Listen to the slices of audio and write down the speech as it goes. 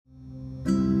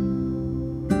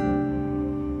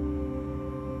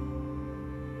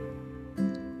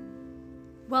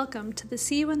Welcome to the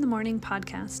See You in the Morning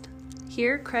podcast.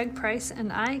 Here, Craig Price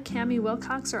and I, Cami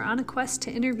Wilcox, are on a quest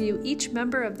to interview each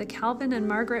member of the Calvin and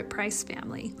Margaret Price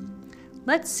family.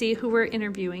 Let's see who we're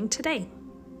interviewing today.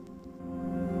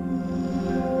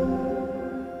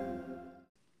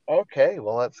 Okay,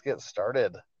 well, let's get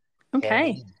started.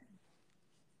 Okay. Cami,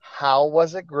 how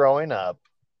was it growing up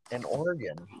in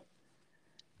Oregon?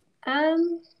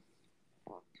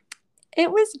 It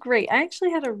was great. I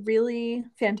actually had a really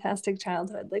fantastic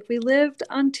childhood. Like, we lived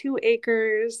on 2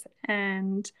 acres,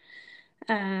 and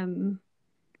there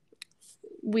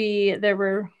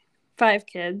were 5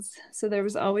 kids, so there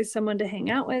was always someone to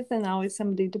hang out with and always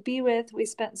somebody to be with. We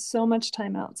spent so much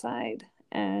time outside,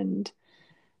 and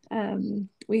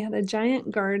we had a giant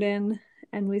garden,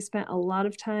 and we spent a lot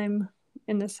of time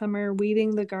in the summer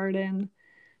weeding the garden.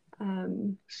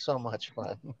 So much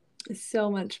fun. So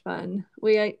much fun.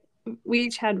 We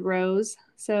each had rows,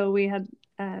 so we had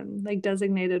like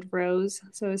designated rows.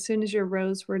 So as soon as your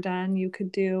rows were done, you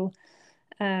could go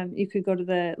to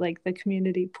the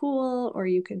community pool, or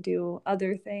you could do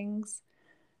other things.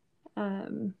 That's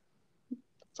And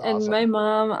awesome. my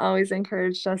mom always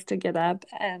encouraged us to get up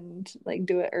and like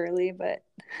do it early, but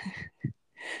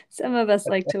some of us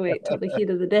like to wait till the heat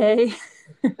of the day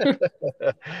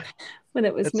when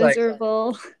it was It's like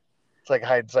miserable.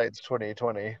 hindsight's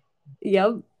 2020.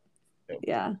 Yep. Yep.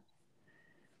 Yeah.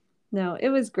 No, it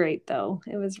was great though.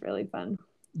 It was really fun.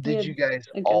 We Did had you guys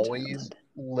a good always childhood.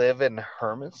 live in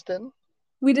Hermiston?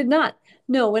 We did not.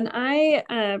 No, when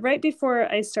right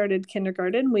before I started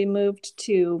kindergarten, we moved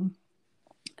to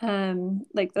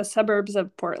like the suburbs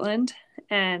of Portland,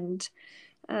 and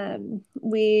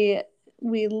we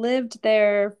lived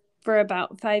there for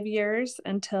about 5 years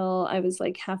until I was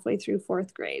like halfway through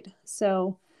 4th grade.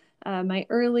 So my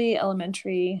early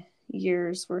elementary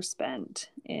years were spent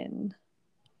in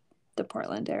the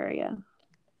Portland area.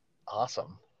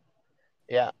 Awesome.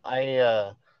 Yeah,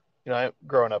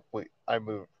 growing up, I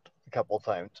moved a couple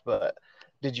times, but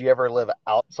did you ever live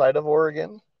outside of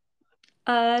Oregon?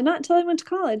 Not until I went to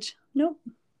college. Nope.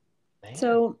 Man,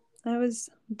 So I was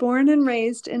born and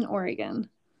raised in Oregon.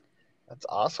 that's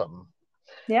awesome.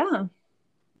 Yeah.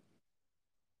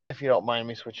 If you don't mind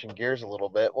me switching gears a little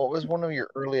bit, what was one of your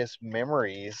earliest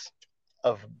memories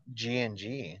of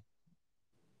G&G?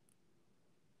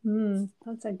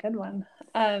 That's a good one.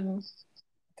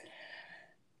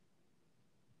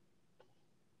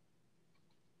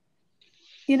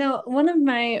 One of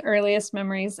my earliest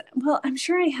memories, well, I'm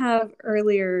sure I have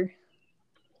earlier.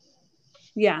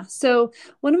 Yeah. So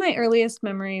one of my earliest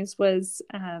memories was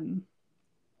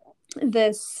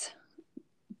this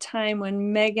time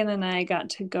when Megan and I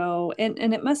got to go, and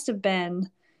it must have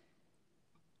been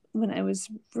when I was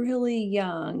really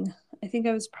young. I think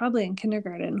I was probably in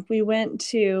kindergarten. We went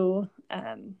to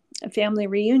a family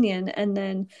reunion, and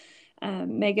then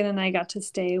Megan and I got to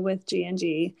stay with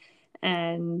G&G.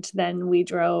 And then we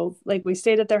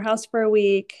stayed at their house for a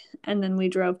week, and then we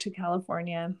drove to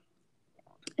California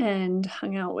and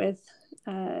hung out with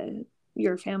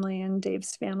your family and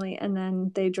Dave's family, and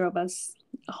then they drove us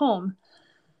home.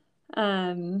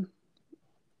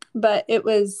 But it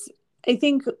was, I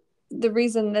think the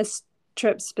reason this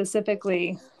trip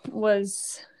specifically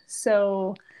was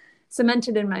so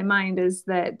cemented in my mind is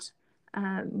that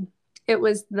it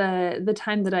was the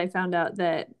time that I found out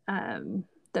that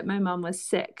my mom was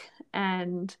sick.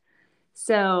 And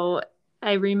so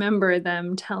I remember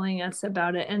them telling us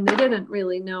about it, and they didn't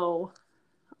really know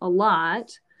a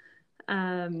lot.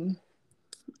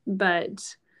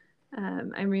 But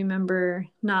I remember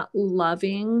not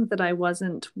loving that I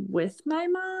wasn't with my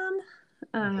mom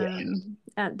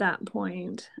at that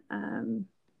point.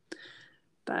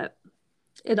 But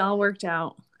it all worked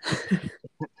out.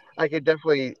 I could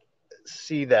definitely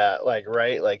see that,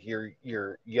 right? Like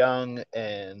you're young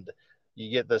and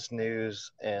you get this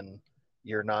news and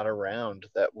you're not around.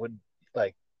 That would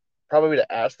like probably to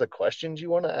ask the questions you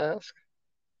want to ask.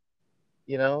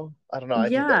 I don't know.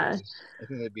 Yeah. I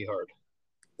think that'd be hard.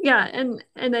 Yeah. And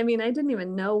I mean, I didn't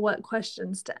even know what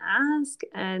questions to ask.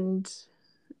 And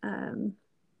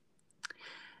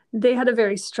they had a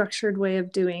very structured way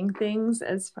of doing things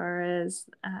as far as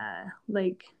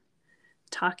like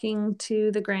talking to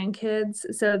the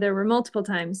grandkids. So there were multiple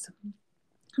times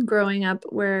growing up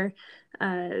where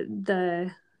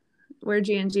G&G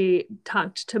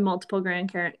talked to multiple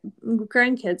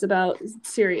grandkids about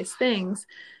serious things.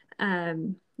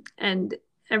 And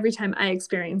every time I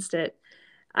experienced it,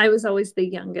 I was always the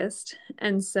youngest.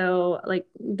 And so like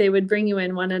they would bring you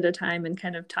in one at a time and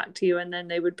kind of talk to you. And then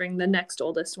they would bring the next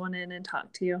oldest one in and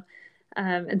talk to you.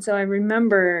 And so I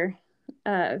remember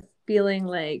feeling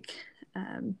like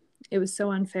it was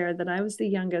so unfair that I was the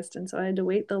youngest, and so I had to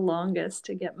wait the longest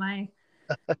to get my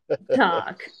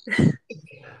talk.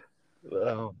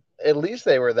 At least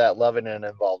they were that loving and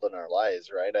involved in our lives,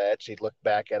 right? I actually look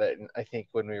back at it, and I think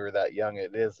when we were that young,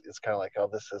 it's kind of like, oh,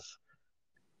 this is,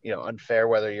 unfair,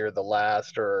 whether you're the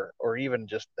last or even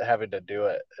just having to do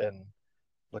it. And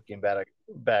looking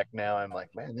back now, I'm like,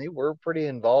 man, they were pretty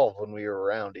involved when we were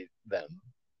around them.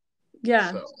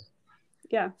 Yeah, So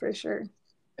yeah, for sure.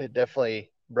 it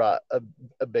definitely brought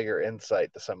a bigger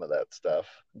insight to some of that stuff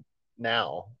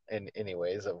now, in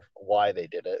anyways, of why they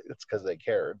did it. It's because they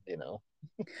cared.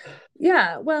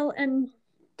 Yeah, well, and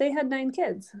they had 9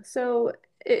 kids, so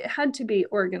it had to be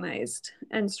organized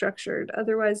and structured.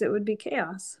 Otherwise, it would be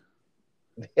chaos.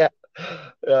 Yeah.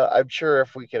 I'm sure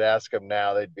if we could ask them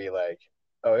now, they'd be like,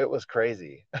 oh, it was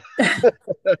crazy. Because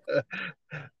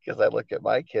I look at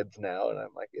my kids now and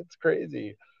I'm like, it's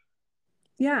crazy.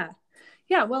 Yeah.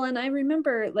 Yeah. Well, and I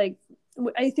remember like,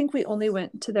 I think we only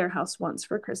went to their house once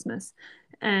for Christmas.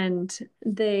 And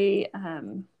they,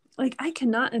 like, I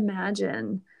cannot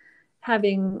imagine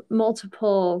having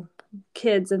multiple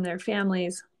kids and their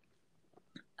families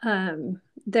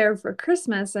there for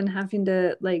Christmas and having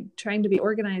to like trying to be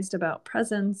organized about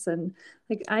presents and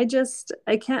like I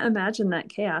can't imagine that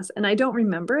chaos and I don't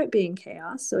remember it being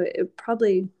chaos so it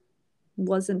probably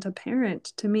wasn't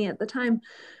apparent to me at the time.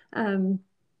 Um,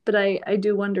 but I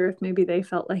do wonder if maybe they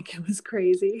felt like it was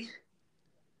crazy.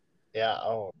 Yeah.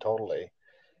 Oh, totally.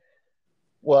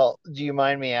 Well, do you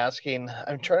mind me asking?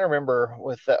 I'm trying to remember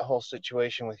with that whole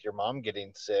situation with your mom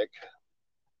getting sick.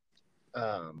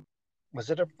 Um, was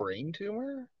it a brain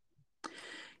tumor?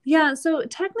 Yeah, so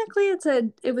technically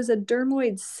it was a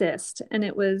dermoid cyst and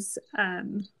it was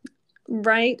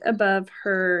right above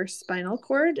her spinal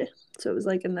cord. So it was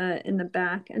like in the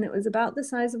back and it was about the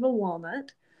size of a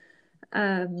walnut.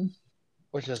 Um,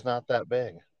 Which is not that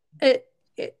big. it,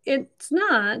 it's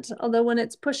not, although when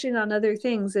it's pushing on other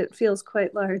things, it feels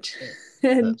quite large.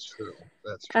 and That's true.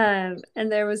 That's true.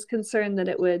 and there was concern that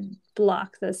it would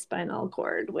block the spinal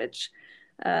cord, which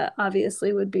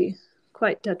obviously would be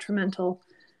quite detrimental.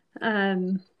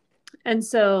 Um, and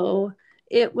so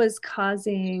it was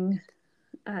causing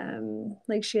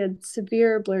like she had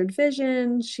severe blurred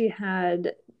vision. She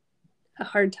had a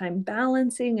hard time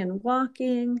balancing and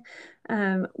walking.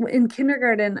 In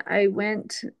kindergarten,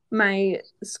 my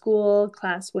school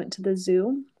class went to the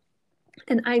zoo,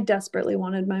 and I desperately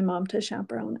wanted my mom to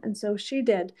chaperone, and so she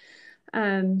did.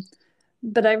 Um,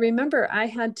 but I remember I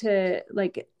had to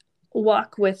like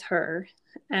walk with her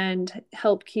and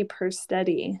help keep her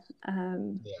steady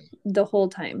Yeah. the whole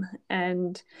time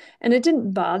and it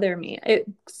didn't bother me. It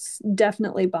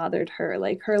definitely bothered her.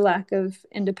 Like her lack of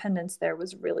independence there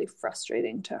was really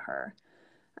frustrating to her.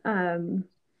 um,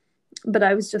 but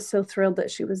I was just so thrilled that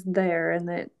she was there and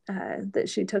that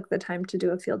she took the time to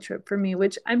do a field trip for me,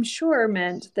 which I'm sure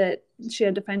meant that she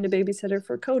had to find a babysitter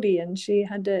for Cody and she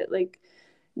had to like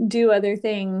do other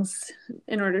things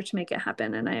in order to make it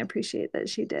happen. And I appreciate that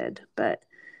she did.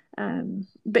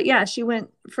 But yeah, she went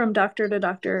from doctor to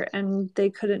doctor and they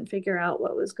couldn't figure out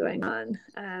what was going on.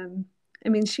 I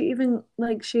mean, she even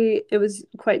like it was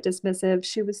quite dismissive.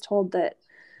 She was told that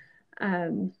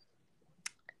um,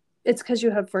 it's because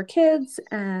you have 4 kids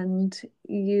and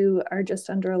you are just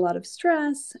under a lot of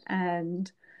stress.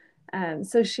 And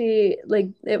so she like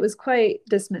it was quite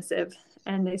dismissive.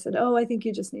 And they said, "Oh, I think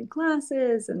you just need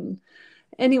glasses." And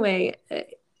anyway,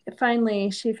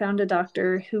 finally, she found a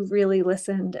doctor who really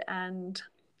listened and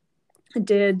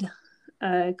did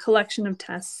a collection of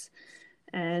tests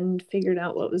and figured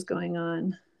out what was going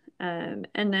on. And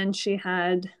then she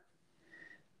had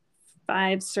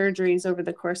 5 surgeries over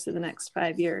the course of the next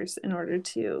 5 years in order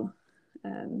to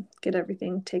get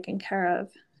everything taken care of.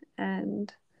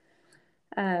 And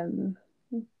um,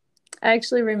 I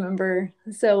actually remember,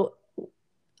 so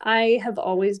I have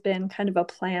always been kind of a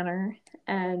planner.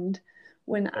 And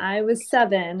when I was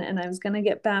 7 and I was going to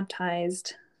get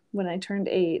baptized when I turned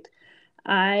 8,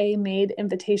 I made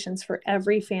invitations for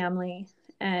every family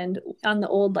and on the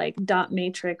old like dot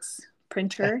matrix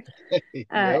printer.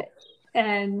 Uh, Yep.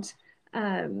 and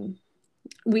um,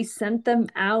 we sent them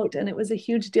out and it was a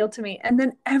huge deal to me. And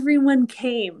then everyone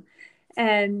came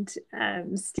and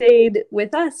stayed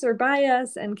with us or by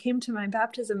us and came to my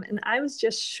baptism. And I was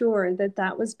just sure that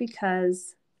that was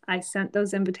because I sent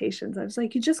those invitations. I was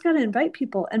like, you just got to invite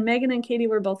people. And Megan and Katie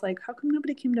were both like, how come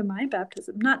nobody came to my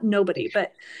baptism? Not nobody,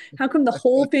 but how come the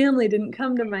whole family didn't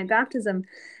come to my baptism?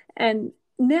 And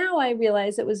now I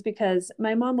realize it was because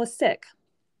my mom was sick.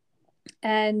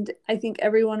 And I think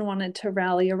everyone wanted to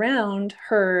rally around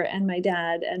her and my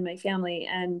dad and my family.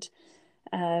 And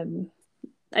um,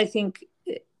 I think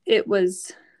it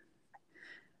was,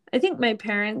 I think my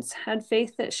parents had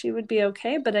faith that she would be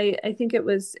okay, but I think it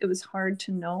was hard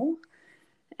to know.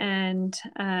 And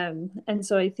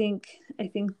so I think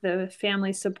the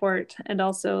family support, and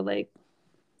also, like,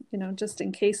 just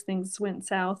in case things went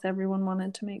south, everyone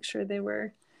wanted to make sure they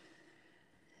were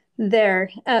there.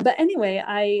 But anyway,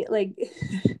 I like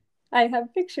I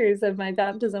have pictures of my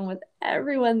baptism with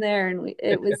everyone there, and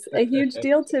it was a huge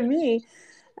deal to me.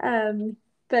 Um,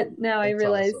 but now I That's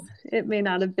realize awesome. it may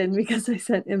not have been because I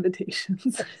sent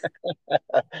invitations.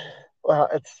 Well,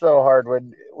 it's so hard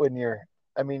when you're.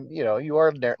 I mean, you are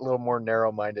a little more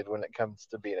narrow-minded when it comes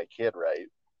to being a kid, right?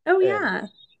 Oh And yeah,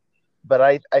 but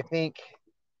I think,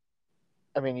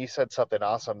 I mean, you said something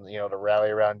awesome, to rally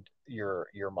around your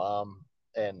mom.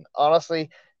 And honestly,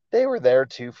 they were there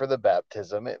too for the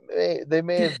baptism. They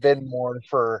may have been more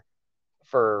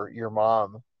for your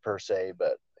mom per se,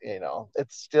 but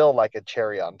it's still like a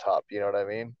cherry on top. You know what I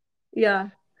mean? yeah,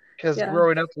 Because yeah.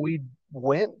 growing up, we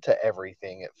went to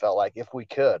everything. It felt like if we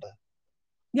could.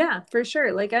 Yeah, for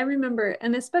sure. Like I remember,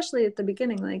 and especially at the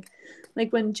beginning,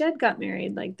 like when Jed got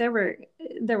married, like there were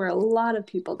a lot of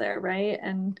people there, right?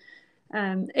 And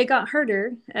it got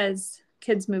harder as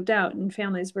kids moved out and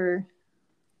families were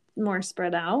more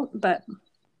spread out. But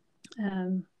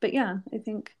yeah, I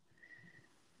think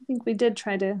we did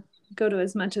try to go to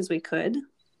as much as we could.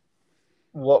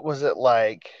 What was it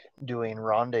like doing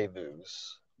rendezvous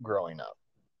growing up?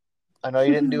 I know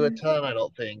you didn't do a ton, I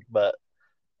don't think, but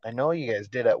I know you guys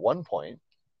did at one point.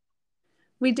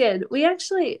 We did.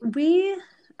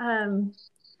 Um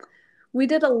we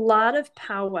did a lot of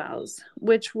powwows,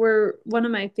 which were one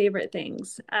of my favorite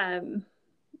things. And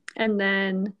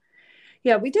then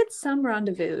yeah, we did some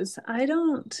rendezvous. I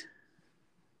don't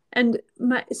and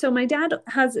my dad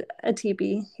has a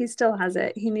teepee. He still has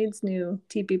it. He needs new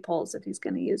teepee poles if he's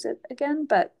going to use it again.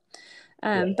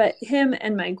 Yeah. But him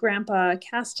and my grandpa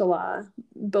Castellaw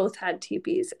both had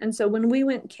teepees, and so when we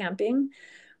went camping,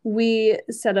 we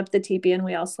set up the teepee and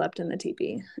we all slept in the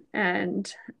teepee.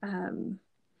 And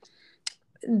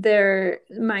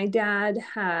my dad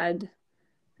had,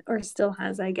 or still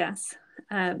has, I guess,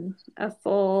 a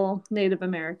full Native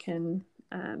American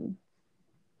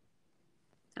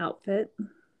outfit.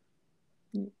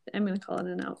 I'm going to call it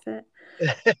an outfit.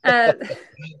 Uh,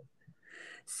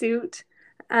 Suit.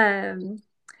 Um,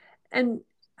 and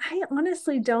I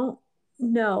honestly don't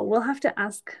know. We'll have to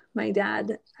ask my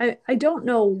dad. I don't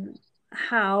know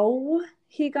how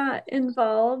he got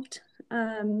involved.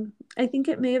 I think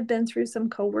it may have been through some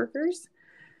coworkers.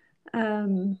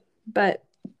 But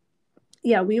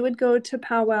yeah, we would go to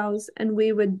powwows and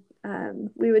we would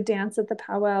dance at the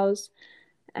powwows,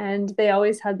 and they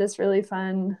always had this really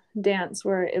fun dance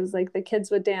where it was like the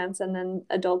kids would dance and then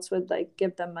adults would like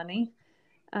give them money.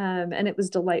 And it was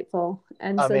delightful.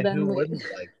 And I so mean, then who we, wouldn't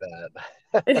like that?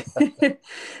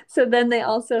 so then they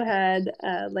also had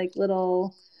like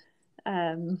little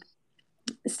um,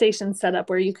 stations set up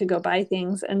where you could go buy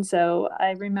things. And so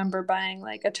I remember buying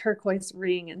like a turquoise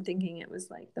ring and thinking it was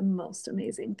like the most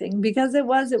amazing thing because it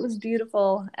was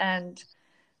beautiful. And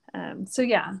so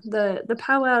yeah, the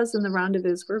powwows and the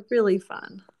rendezvous were really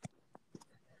fun.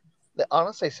 That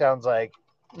honestly sounds like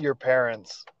your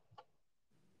parents.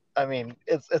 I mean,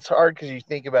 it's hard because you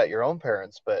think about your own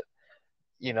parents, but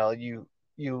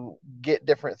you get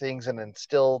different things and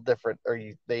instill different, or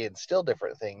they instill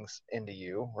different things into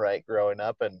you, right? Growing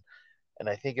up, and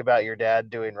I think about your dad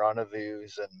doing rendezvous,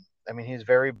 and I mean, he's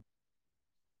very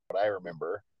what I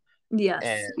remember, Yes,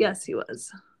 and yes, he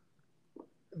was.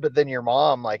 but then your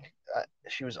mom, like,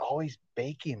 she was always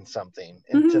baking something,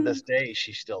 and to Mm-hmm. this day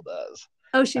she still does,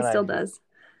 Oh, she and I still does.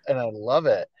 and I love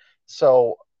it.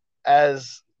 So,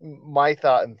 as my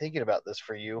thought in thinking about this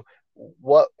for you,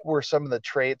 what were some of the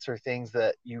traits or things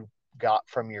that you got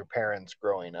from your parents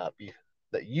growing up,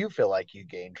 that you feel like you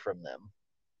gained from them?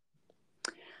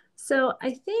 So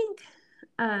I think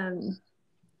um,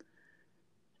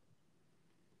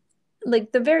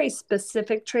 like the very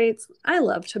specific traits, I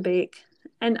love to bake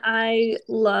and I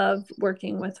love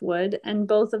working with wood. And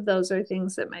both of those are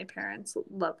things that my parents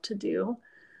love to do.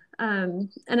 And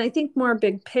I think more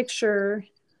big picture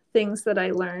things that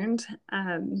I learned,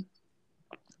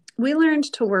 we learned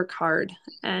to work hard,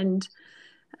 and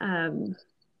um,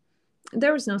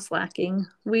 there was no slacking.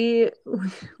 We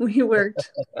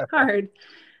worked hard.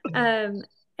 Um,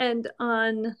 and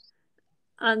on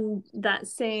that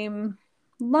same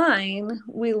line,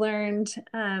 we learned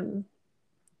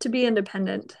to be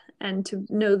independent and to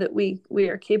know that we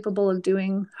are capable of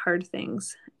doing hard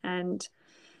things. And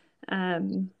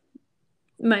um,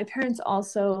 my parents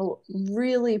also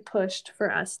really pushed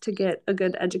for us to get a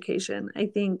good education. I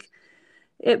think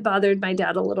it bothered my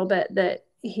dad a little bit that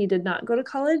he did not go to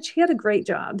college. He had a great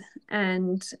job.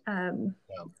 And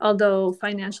Yeah. although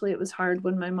financially it was hard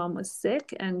when my mom was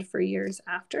sick and for years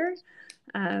after,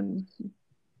 um,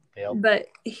 Yep. but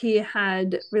he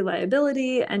had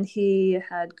reliability and he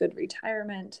had good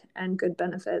retirement and good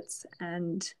benefits.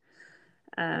 And,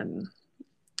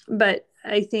 but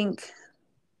I think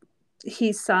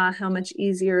he saw how much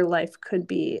easier life could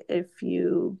be if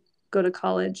you go to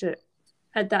college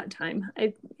at that time.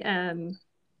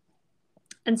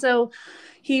 And so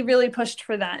he really pushed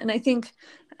for that. And I think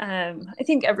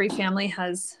every family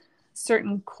has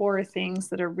certain core things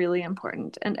that are really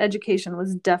important, and education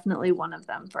was definitely one of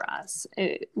them for us.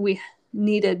 We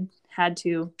had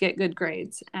to get good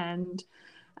grades, and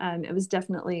it was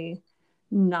definitely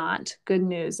not good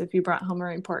news if you brought home a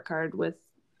report card with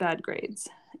bad grades.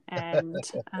 And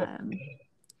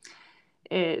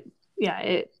it, yeah,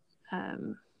 it,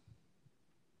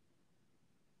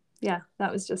 yeah,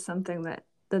 that was just something that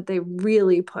they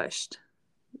really pushed,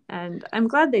 and I'm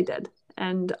glad they did.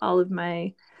 And all of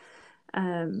my,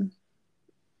 um,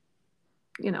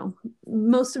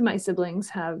 most of my siblings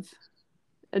have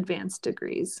advanced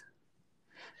degrees.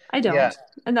 I Yeah. don't,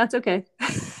 and that's okay.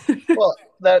 Well,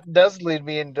 that does lead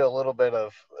me into a little bit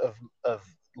of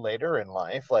later in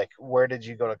life. Like, where did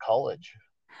you go to college?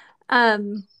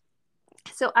 um,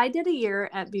 so I did a year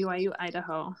at BYU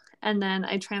Idaho, and then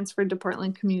I transferred to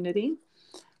Portland Community.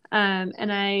 And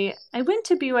I went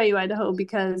to BYU Idaho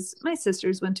because my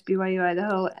sisters went to BYU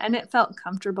Idaho, and it felt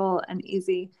comfortable and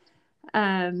easy.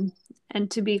 And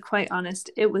to be quite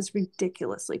honest, it was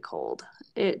ridiculously cold.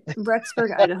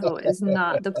 Rexburg, Idaho is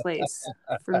not the place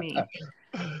for me.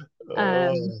 Um,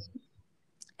 Oh,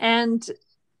 and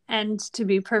and to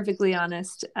be perfectly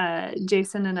honest,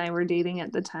 Jason and I were dating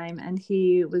at the time, and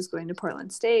he was going to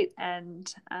Portland State,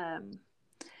 and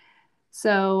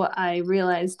so I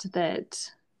realized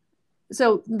that.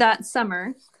 So that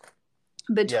summer,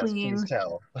 yes, please between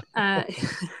tell. uh,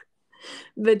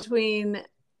 between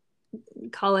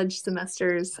college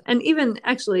semesters and even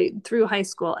actually through high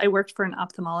school, I worked for an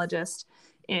ophthalmologist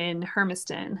in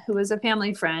Hermiston who was a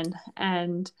family friend.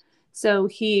 And so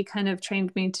he kind of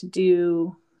trained me to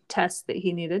do tests that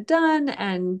he needed done.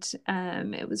 And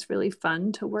it was really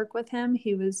fun to work with him.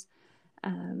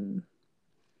 Um,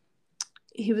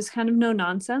 he was kind of no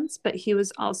nonsense, but he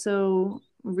was also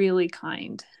really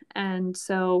kind. And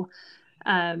so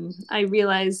I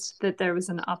realized that there was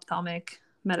an ophthalmic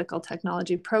medical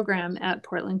technology program at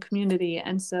Portland Community.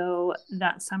 And so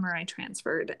that summer I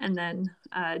transferred and then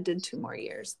did 2 more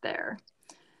years there.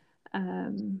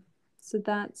 So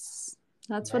that's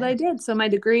what I Man. did. So my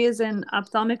degree is in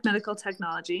ophthalmic medical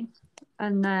technology.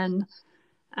 And then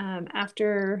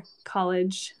after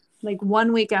college, like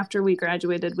 1 week after we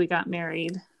graduated, we got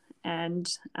married. And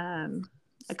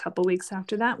a couple weeks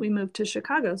after that, we moved to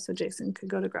Chicago so Jason could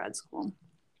go to grad school.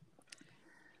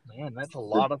 Man, that's a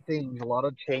lot of things, a lot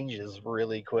of changes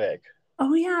really quick.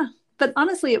 Oh yeah, but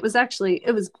honestly, it was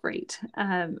great.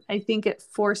 I think it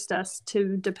forced us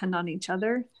to depend on each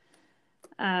other.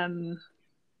 Um,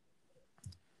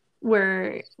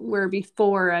 where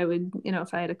before I would,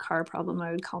 if I had a car problem,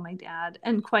 I would call my dad,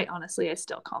 and quite honestly, I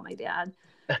still call my dad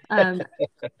um,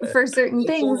 for certain It's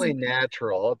things. only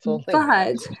natural. It's only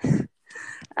But natural.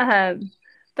 um,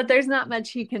 but there's not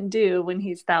much he can do when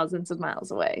he's thousands of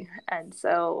miles away, and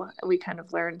so we kind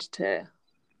of learned to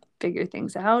figure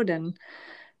things out, and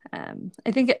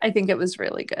I think it was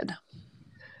really good.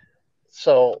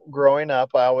 So growing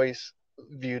up, I always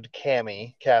viewed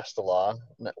Cami Castellaw,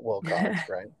 Wilcox,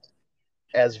 right,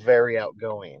 as very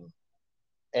outgoing.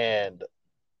 And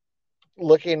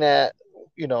looking at,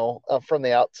 from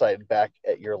the outside back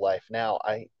at your life now,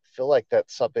 I feel like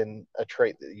that's something, a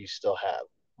trait that you still have.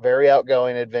 Very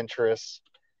outgoing, adventurous,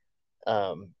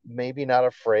 maybe not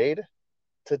afraid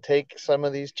to take some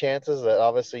of these chances that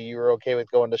obviously you were okay with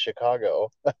going to Chicago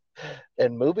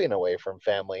and moving away from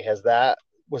family.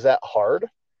 Was that hard?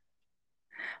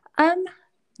 Um,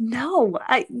 no,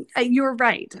 you're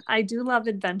right. I do love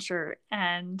adventure,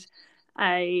 and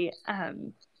I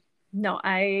no,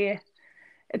 I.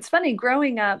 It's funny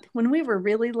growing up when we were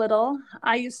really little.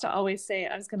 I used to always say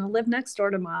I was going to live next door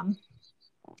to mom,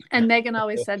 and Megan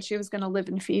always said she was going to live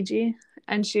in Fiji,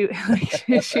 and she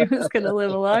was going to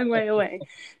live a long way away.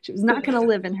 She was not going to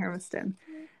live in Hermiston.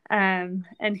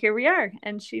 And here we are,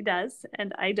 and she does,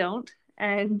 and I don't,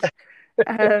 and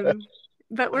um,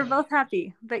 but we're both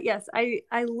happy. But yes, I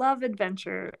love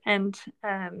adventure, and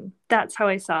that's how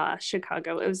I saw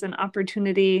Chicago. It was an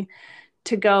opportunity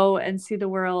to go and see the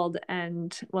world,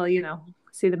 and well,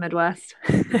 see the Midwest.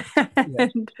 Yeah.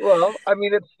 And Well, I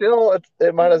mean,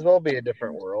 it might as well be a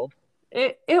different world.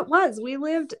 It was. We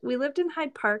lived in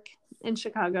Hyde Park in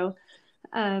Chicago,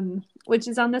 which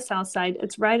is on the south side.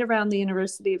 It's right around the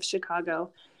University of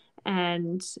Chicago,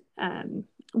 and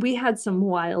we had some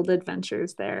wild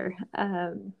adventures there.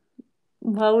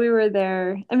 While we were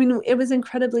there, I mean, it was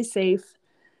incredibly safe,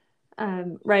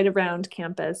 right around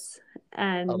campus, Oh,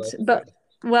 and that's but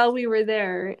good. while we were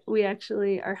there, we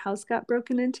actually our house got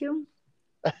broken into.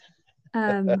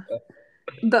 Um,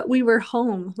 but we were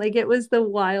home. Like it was the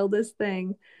wildest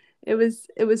thing. It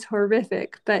was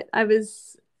horrific, but I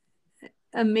was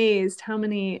amazed how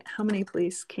many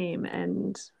police came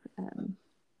and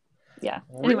yeah.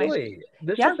 Anyway, Really?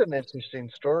 This yeah. is an interesting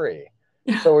story.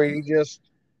 So were you just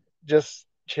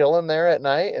chilling there at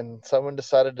night and someone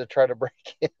decided to try to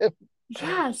break in?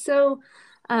 Yeah, so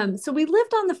we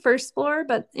lived on the first floor,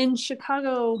 but in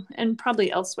Chicago and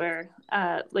probably elsewhere,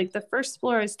 like the first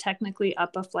floor is technically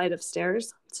up a flight of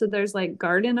stairs. So there's like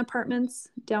garden apartments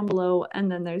down below,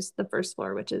 and then there's the first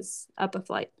floor, which is up a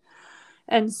flight.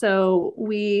 And so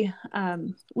we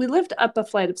lived up a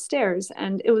flight of stairs,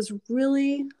 and it was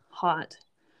really hot,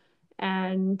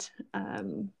 and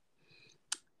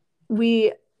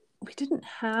we we didn't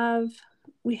have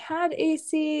we had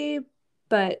AC,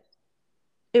 but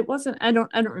it wasn't. I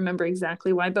don't remember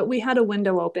exactly why, but we had a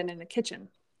window open in the kitchen,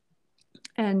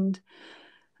 and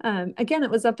again,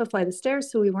 it was up a flight of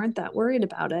stairs, so we weren't that worried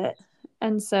about it.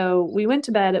 And so we went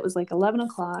to bed. It was like 11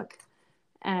 o'clock,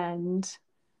 and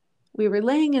we were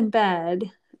laying in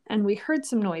bed, and we heard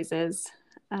some noises.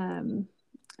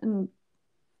 And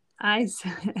I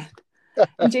said,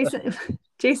 and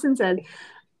Jason said,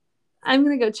 "I'm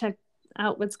gonna go check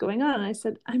out what's going on." And I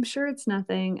said, "I'm sure it's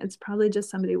nothing. It's probably just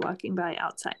somebody walking by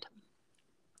outside."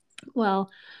 Well,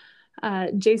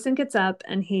 Jason gets up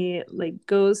and he like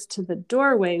goes to the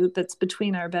doorway that's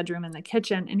between our bedroom and the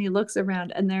kitchen, and he looks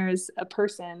around, and there's a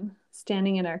person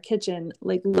standing in our kitchen,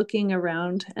 like looking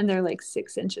around, and they're like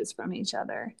 6 inches from each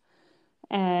other.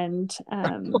 And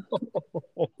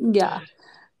yeah,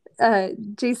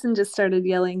 Jason just started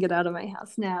yelling, "Get out of my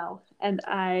house now!" And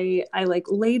I like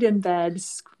laid in bed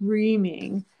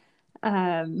screaming.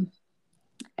 Um,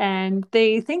 and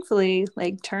they thankfully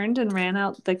like turned and ran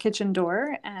out the kitchen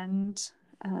door, and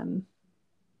um,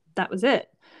 that was it.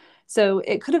 So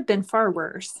it could have been far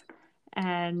worse.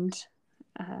 And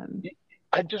um,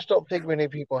 I just don't think many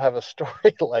people have a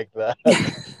story like that.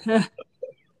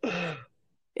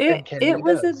 And it Cami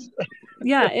was a does.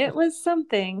 yeah, it was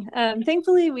something.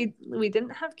 Thankfully, we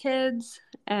didn't have kids,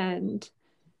 and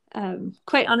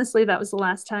quite honestly, that was the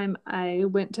last time I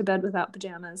went to bed without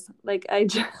pajamas. Like I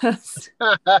just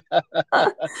I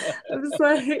was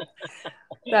like,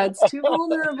 that's too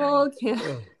vulnerable. Can't.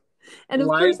 And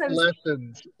of course, Life I was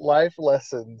lessons, life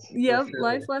lessons for yep, sure.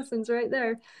 life lessons right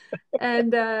there.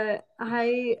 And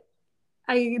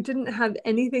I didn't have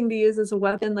anything to use as a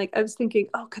weapon. Like I was thinking,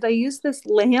 oh, could I use this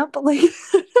lamp? Like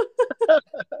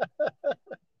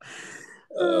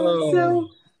Oh, so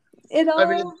it I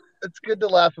mean, all it's good to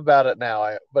laugh about it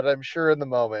now, but I'm sure in the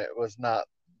moment it was not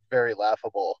very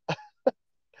laughable.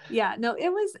 yeah, no, it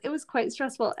was quite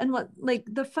stressful. And what like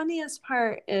the funniest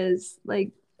part is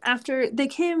like after they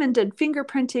came and did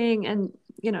fingerprinting and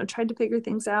tried to figure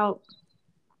things out,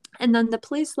 and then the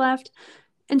police left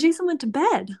and Jason went to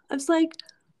bed. I was like,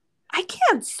 I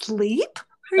can't sleep.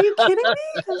 Are you kidding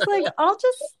me? I was like, I'll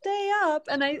just stay up.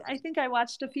 And I think I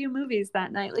watched a few movies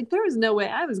that night. Like, there was no way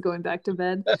I was going back to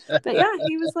bed. But yeah,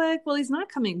 he was like, well, he's not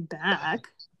coming back.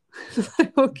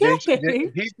 Like, Jason,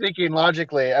 okay. he's thinking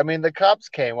logically. I mean, the cops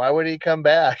came. Why would he come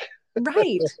back?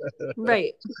 Right.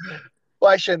 Right.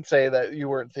 Well, I shouldn't say that you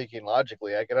weren't thinking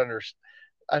logically. I could understand.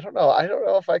 I don't know. I don't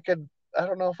know if I could. I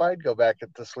don't know if I'd go back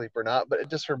to sleep or not. But it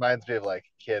just reminds me of like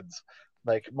kids.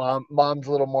 Like mom's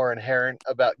a little more inherent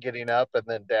about getting up, and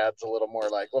then dad's a little more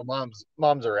like, well,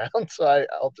 mom's around, so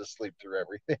I'll just sleep through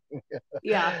everything.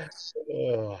 Yeah.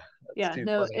 Oh, that's Yeah. too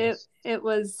No, funny. it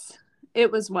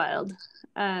was wild.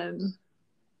 Um,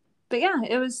 but yeah,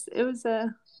 it was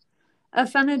a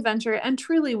fun adventure, and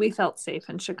truly we felt safe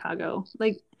in Chicago.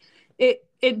 Like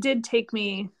it did take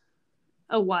me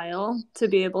a while to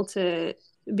be able to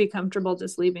be comfortable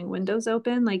just leaving windows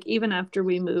open. Like even after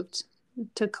we moved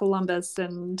to Columbus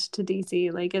and to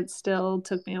DC, like it still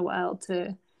took me a while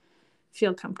to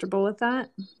feel comfortable with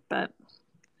that. But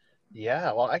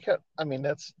Yeah, well, I could. I mean,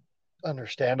 that's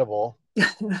understandable.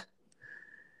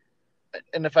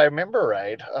 And if I remember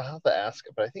right, I'll have to ask,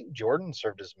 but I think Jordan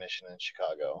served his mission in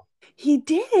Chicago. he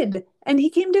did, and he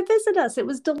came to visit us. It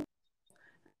was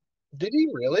Did he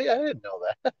really? I didn't know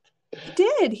that. he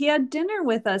did. He had dinner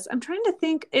with us. I'm trying to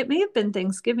think. It may have been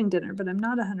Thanksgiving dinner, but I'm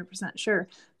not 100% sure.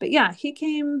 But yeah, he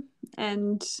came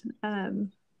and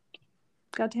um,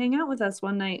 got to hang out with us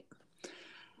one night.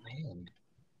 Man,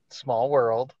 small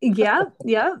world. Yeah,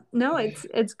 yeah. No,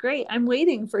 it's great. I'm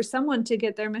waiting for someone to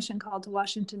get their mission called to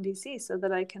Washington, D.C. so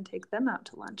that I can take them out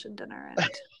to lunch and dinner and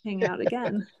hang out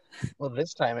again. Well,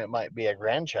 this time it might be a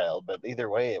grandchild, but either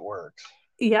way, it works.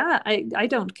 Yeah, I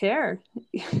don't care.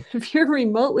 If you're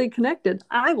remotely connected,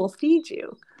 I will feed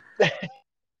you.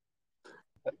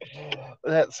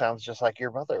 That sounds just like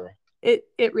your mother, It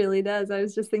really does. I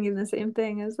was just thinking the same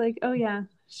thing. I was like, oh yeah,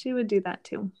 she would do that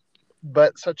too.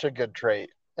 but such a good trait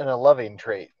and a loving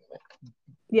trait that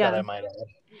Yeah. I might add.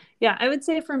 Yeah, I would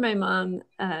say for my mom,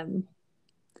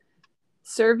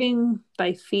 serving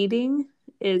by feeding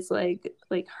is like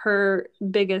her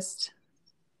biggest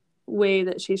way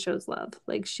that she shows love.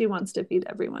 Like she wants to feed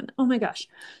everyone. Oh my gosh.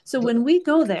 So when we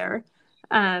go there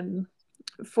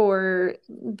for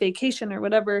vacation or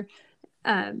whatever,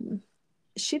 um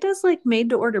she does like made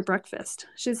to order breakfast.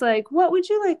 She's like, "What would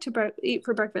you like to eat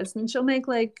for breakfast?" And she'll make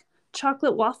like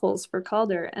chocolate waffles for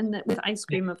Calder and with ice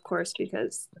cream, of course,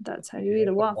 because that's how you eat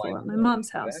a waffle Why at my not?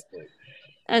 mom's house. Exactly.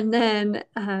 And then,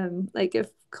 like if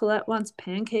Colette wants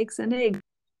pancakes and eggs,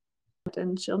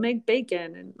 and she'll make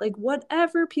bacon and like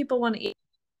whatever people want to eat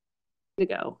to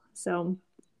go. So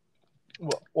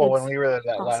Well, when it's we were there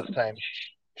that last awesome. time,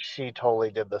 she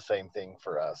totally did the same thing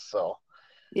for us. So,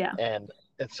 Yeah. and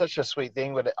it's such a sweet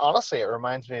thing, but honestly, it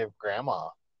reminds me of grandma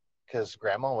because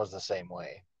grandma was the same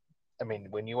way. I mean,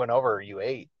 when you went over, you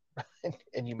ate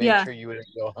and you made Yeah. sure you wouldn't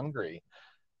go hungry,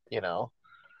 you know?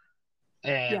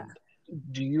 Yeah. And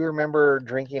do you remember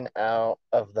drinking out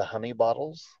of the honey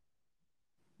bottles?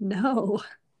 No.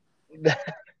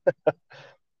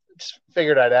 Just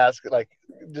figured I'd ask, like,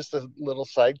 just a little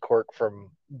side quirk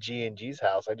from G and G's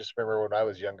house. I just remember when I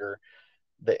was younger,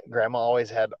 that grandma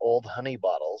always had old honey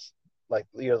bottles, like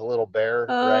the little bear,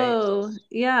 right? Oh,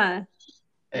 yeah.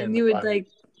 And And you would I mean, like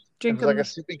it drink was like a them.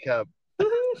 sippy cup.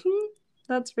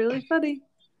 That's really funny.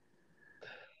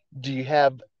 Do you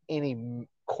have any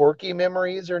quirky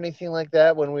memories or anything like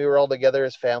that when we were all together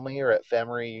as family or at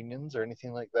family reunions or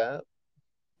anything like that?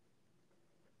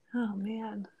 Oh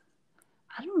man.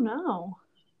 I don't know.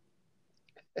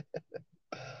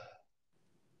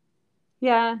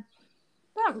 Yeah.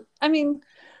 I mean,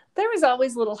 there was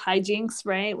always little hijinks,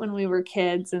 right, when we were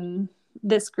kids and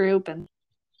this group and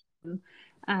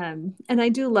I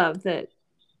do love that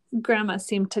grandma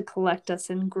seemed to collect us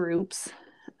in groups,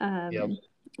 Yep.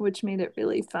 which made it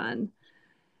really fun.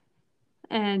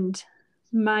 And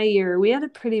my year, we had a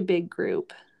pretty big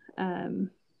group.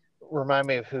 Um, Remind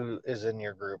me of who is in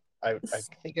your group. I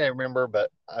think I remember,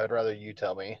 but I would rather you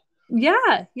tell me.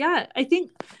 yeah, yeah. I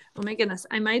think, oh my goodness,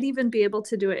 I might even be able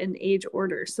to do it in age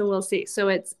order. So we'll see. So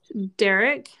it's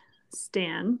Derek,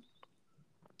 Stan,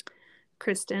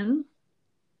 Kristen.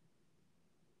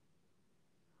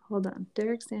 Hold on.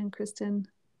 Derek, Stan, Kristen,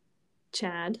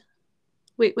 Chad.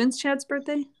 Wait, when's Chad's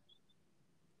birthday?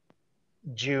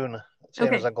 June,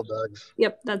 same as Okay. Uncle Doug's.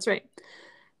 Yep, that's right.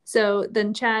 So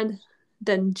then Chad,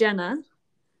 then Jenna,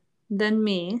 then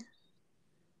me,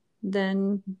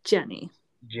 then Jenny.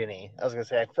 Ginny. I was gonna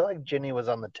say I feel like Ginny was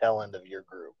on the tail end of your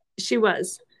group. She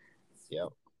was. Yep.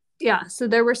 Yeah, so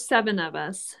there were seven of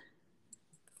us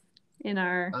in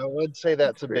our I would say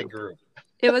that's a big group. group.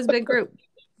 It was a big group.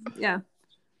 Yeah.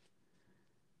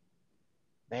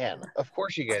 Man, of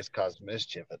course you guys caused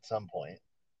mischief at some point.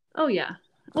 Oh yeah.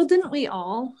 Well, didn't we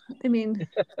all? I mean,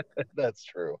 That's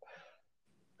true.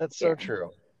 That's so yeah. true.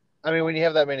 I mean, when you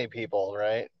have that many people,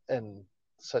 right? And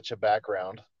such a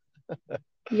background.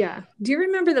 Yeah. Do you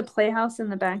remember the playhouse in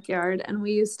the backyard? And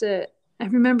we used to, I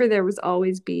remember there was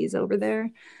always bees over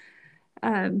there.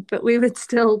 But we would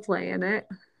still play in it.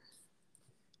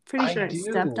 Pretty I sure I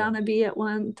stepped do. on a bee at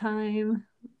one time.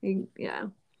 Yeah.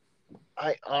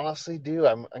 I honestly do.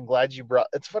 I'm glad you brought.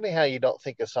 It's funny how you don't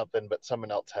think of something, but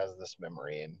someone else has this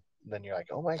memory, and then you're like,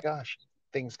 oh my gosh,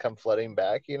 things come flooding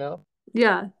back, you know.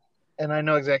 Yeah. And I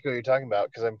know exactly what you're talking about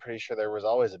because I'm pretty sure there was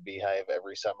always a beehive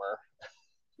every summer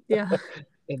Yeah.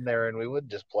 in there, and we would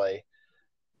just play.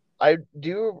 I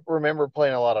do remember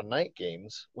playing a lot of night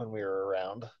games when we were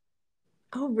around.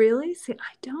 Oh, really? See,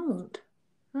 I don't.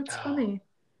 That's Oh, funny.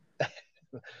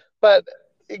 but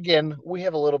again, we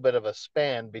have a little bit of a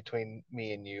span between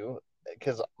me and you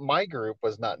because my group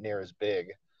was not near as big.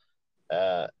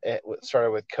 It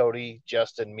started with Cody,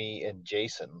 Justin, me, and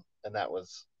Jason, and that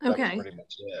was Okay. pretty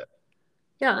much it.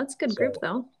 Yeah, that's a good group So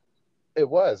though. it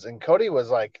was, and Cody was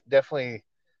like definitely.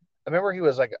 I remember he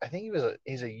was like I think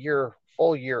he's a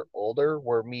full year older,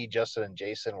 where me, Justin, and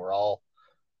Jason were all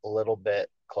a little bit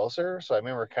closer. So I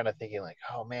remember kind of thinking like,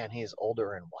 oh man, he's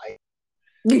older and white.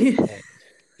 And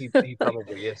he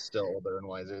probably is still older and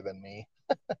wiser than me.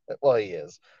 Well, he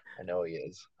is. I know he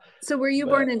is. So were you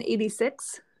But born in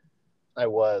 86? I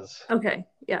was Okay.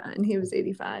 Yeah. And he was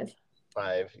 85.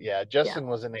 5. Yeah, Yeah. Justin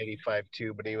was in 85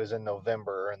 too, but he was in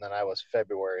November, and then I was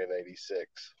February of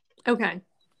 86. Okay.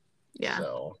 Yeah.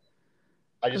 So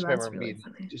I Oh, just remember that's him really being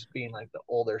funny. just being like the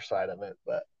older side of it.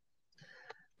 But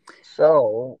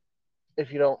so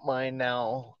if you don't mind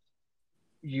now,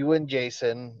 you and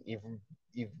Jason,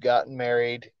 you've gotten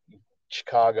married,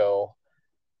 Chicago,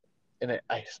 and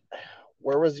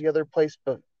where was the other place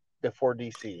before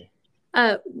DC?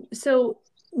 Uh, so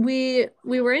we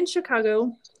were in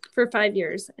Chicago for 5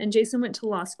 years, and Jason went to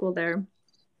law school there.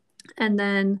 And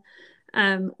then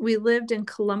we lived in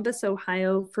Columbus,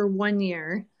 Ohio for 1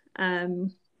 year.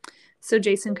 Um, so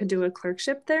Jason could do a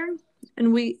clerkship there.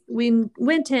 And we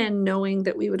went in knowing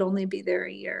that we would only be there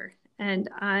a year. And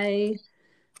I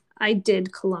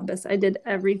did Columbus. I did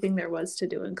everything there was to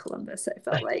do in Columbus, I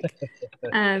felt like.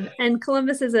 And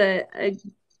Columbus is a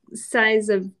size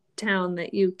of town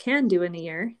that you can do in a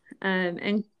year.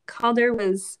 And Calder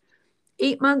was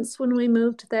 8 months when we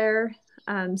moved there.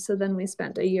 So then we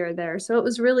spent a year there. So it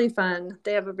was really fun.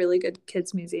 They have a really good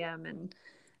kids museum, and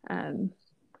um,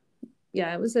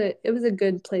 yeah, it was a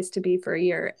good place to be for a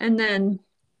year. And then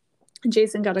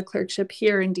Jason got a clerkship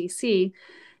here in DC,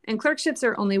 and clerkships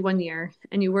are only 1 year,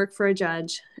 and you work for a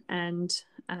judge, and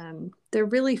they're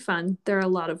really fun. They're a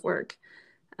lot of work,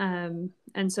 and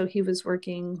so he was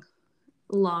working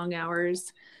long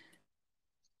hours.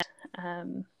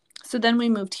 Um, so then we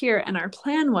moved here, and our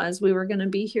plan was we were going to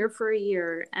be here for a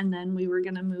year, and then we were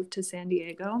going to move to San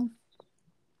Diego.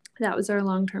 That was our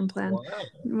long-term plan. Wow.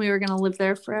 We were going to live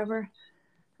there forever.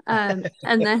 And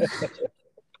then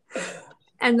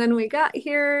and then we got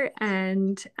here,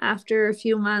 and after a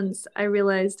few months, I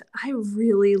realized I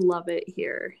really love it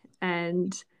here,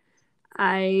 and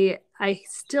I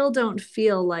still don't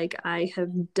feel like I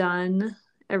have done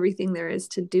everything there is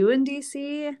to do in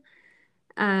DC.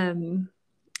 Um,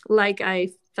 like I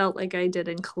felt like I did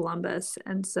in Columbus.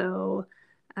 And so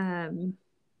um,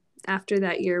 after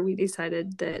that year, we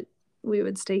decided that we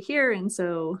would stay here. And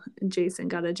so Jason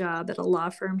got a job at a law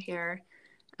firm here,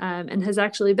 and has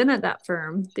actually been at that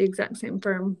firm, the exact same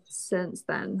firm, since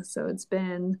then. So it's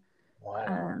been Wow.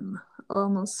 um,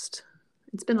 almost,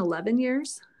 it's been 11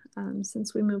 years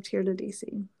since we moved here to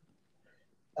DC.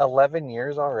 11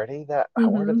 years already? That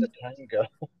where did Mm-hmm. the time go?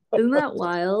 Isn't that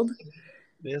wild?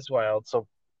 It is wild. So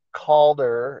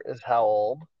Calder is how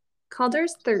old?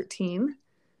 Calder's 13.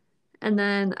 And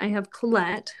then I have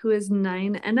Colette, who is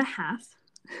 9.5.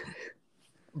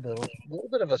 Little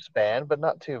bit of a span, but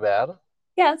not too bad.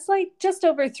 Yeah, it's like just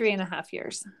over 3.5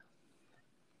 years.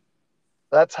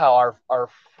 That's how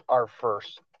our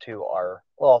first two are.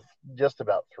 Well, just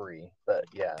about 3, but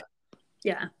yeah.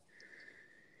 Yeah,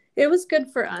 it was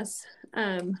good for us.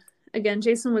 Again,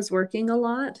 Jason was working a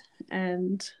lot,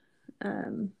 and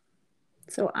um,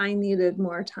 so I needed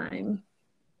more time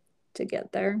to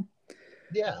get there.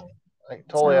 Yeah, like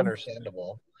totally So,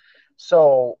 understandable.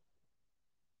 So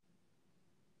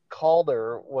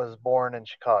Calder was born in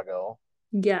Chicago,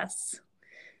 yes.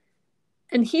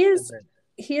 And and then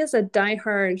he is a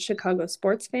diehard Chicago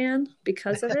sports fan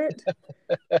because of it.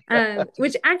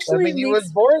 Which I actually mean, he was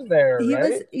makes born there, he was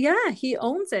right? yeah, he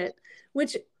owns it,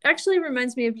 which actually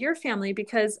reminds me of your family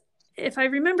because if I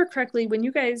remember correctly, when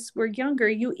you guys were younger,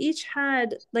 you each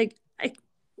had like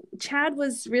Chad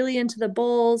was really into the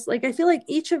Bulls. Like I feel like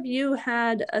each of you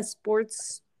had a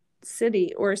sports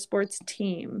city or a sports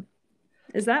team.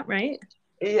 Is that right?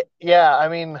 Yeah, I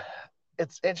mean,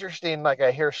 it's interesting. Like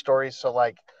I hear stories. So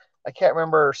like, I can't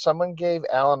remember. Someone gave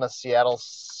Alan a Seattle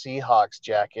Seahawks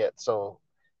jacket, so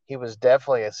he was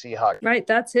definitely a Seahawks. Right,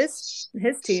 that's his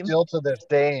team. Still to this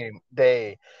day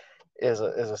is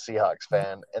a Seahawks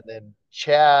fan. And then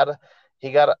Chad,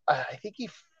 he got. I think he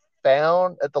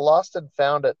found at the Lost and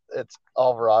Found at it's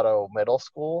Alvarado Middle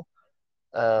School.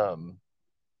 Um,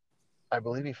 I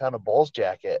believe he found a Bulls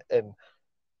jacket, and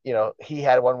he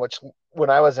had one which when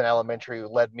I was in elementary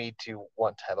led me to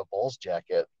want to have a Bulls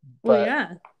jacket. Well, But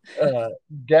yeah. uh,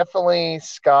 definitely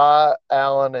Scott,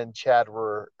 Allen, and Chad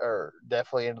are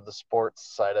definitely into the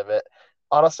sports side of it.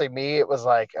 Honestly, me, it was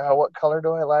like, oh, what color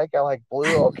do I like? I like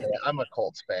blue. Okay, I'm a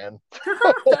Colts fan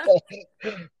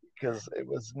because it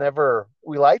was never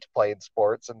we liked playing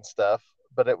sports and stuff,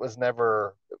 but it was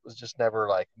just never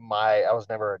like I was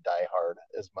never a diehard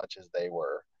as much as they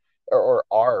were or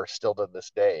are still to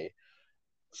this day.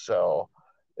 So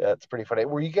yeah, it's pretty funny.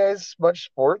 Were you guys much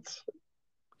sports?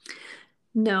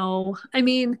 No, I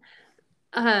mean,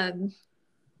 um,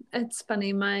 it's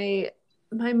funny. My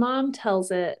mom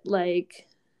tells it like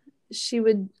she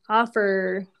would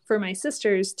offer for my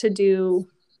sisters to do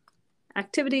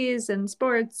activities and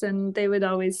sports, and they would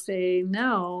always say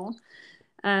no.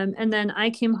 And then I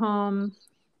came home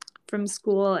from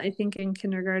school, I think in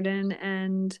kindergarten,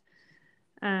 and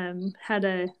had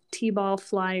a t-ball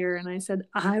flyer, and I said,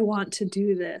 I want to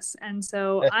do this. And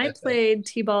so I played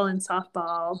t-ball and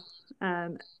softball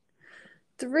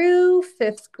through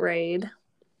fifth grade.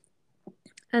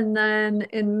 And then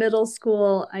in middle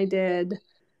school, I did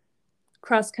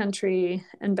cross country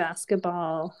and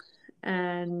basketball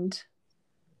and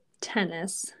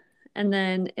tennis. And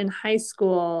then in high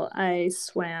school, I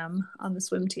swam on the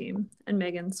swim team, and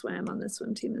Megan swam on the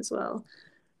swim team as well.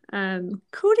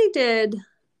 Cody did,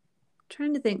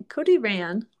 trying to think, Cody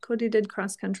ran, Cody did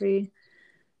cross country.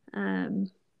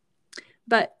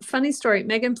 But funny story,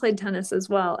 Megan played tennis as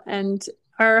well. And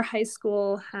our high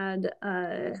school had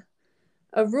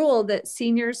a rule that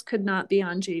seniors could not be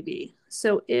on JV.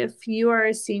 So if you are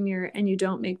a senior and you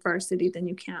don't make varsity, then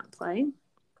you can't play,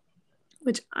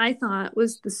 which I thought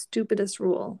was the stupidest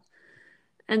rule.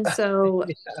 And so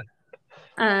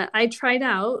I tried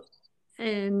out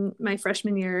in my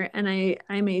freshman year, and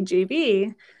I made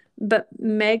JV, but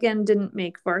Megan didn't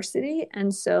make varsity,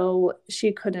 and so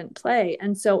she couldn't play.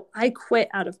 And so I quit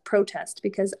out of protest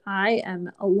because I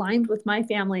am aligned with my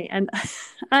family, and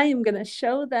I am going to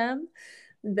show them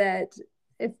that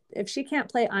if she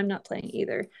can't play, I'm not playing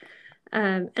either.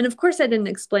 And of course, I didn't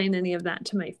explain any of that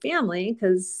to my family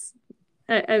because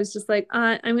I was just like,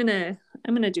 I'm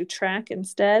gonna do track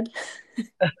instead.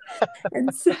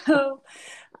 And so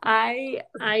I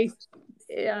I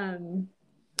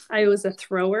was a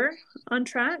thrower on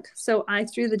track, so I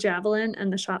threw the javelin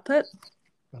and the shot put.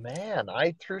 Man,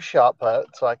 I threw shot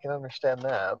put, so I can understand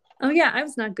that. Oh yeah, I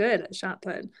was not good at shot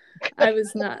put. I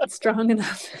was not strong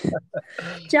enough.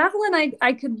 Javelin,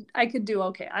 I could do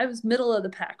okay. I was middle of the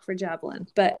pack for javelin,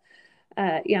 but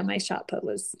yeah, my shot put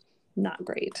was not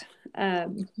great.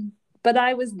 But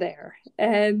I was there,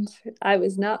 and I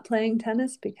was not playing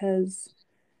tennis because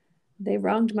they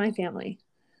wronged my family.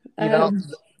 You know,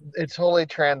 it totally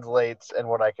translates in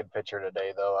what I can picture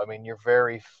today, though. I mean, you're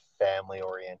very family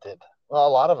oriented. Well, a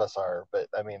lot of us are, but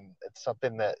I mean, it's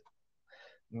something that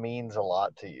means a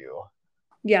lot to you.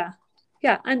 Yeah,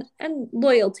 yeah, and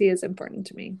loyalty is important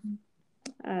to me.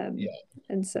 Um, Yeah.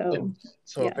 and so And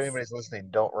so if yes, anybody's listening,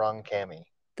 don't wrong Cami.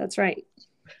 that's right.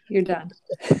 You're done.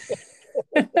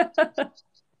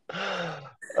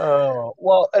 Oh,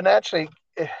 well, and actually,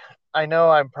 I know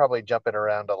I'm probably jumping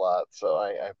around a lot, so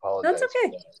I That's apologize for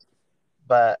okay. that.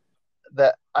 But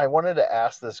that I wanted to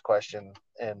ask this question,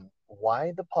 and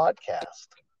why the podcast?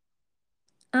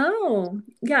 Oh,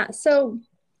 yeah. So,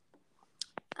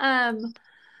 um,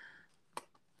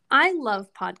 I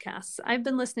love podcasts. I've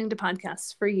been listening to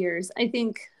podcasts for years. I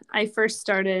think I first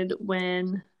started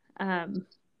when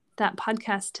that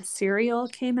podcast Serial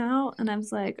came out, and I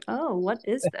was like, "Oh, what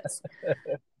is this?"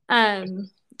 Um,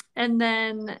 and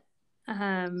then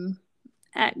um,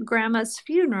 at Grandma's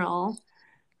funeral,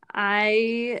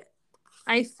 I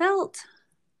I felt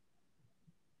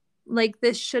like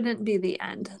this shouldn't be the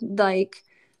end. Like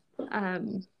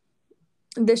um,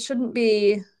 this shouldn't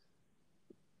be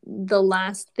the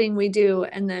last thing we do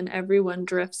and then everyone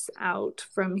drifts out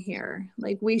from here.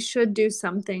 Like we should do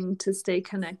something to stay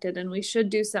connected, and we should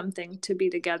do something to be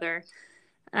together.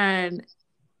 Um,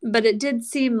 but it did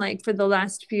seem like for the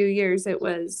last few years it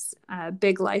was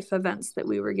big life events that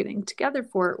we were getting together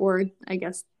for, or I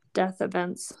guess death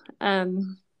events.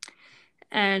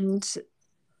 And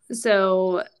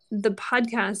so the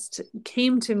podcast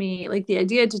came to me, like the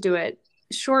idea to do it,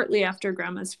 shortly after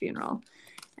Grandma's funeral.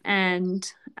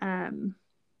 And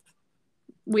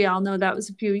we all know that was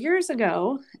a few years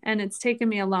ago, and it's taken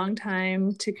me a long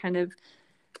time to kind of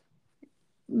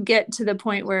get to the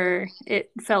point where it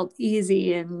felt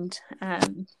easy, and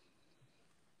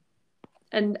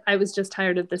I was just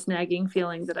tired of this nagging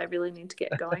feeling that I really need to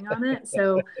get going on it.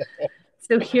 So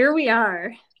here we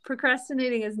are.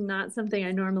 Procrastinating is not something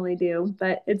I normally do,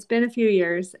 but it's been a few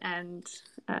years, and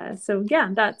so yeah,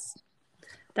 that's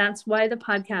why the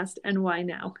podcast and why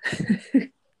now.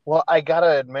 Well, I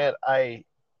gotta admit, I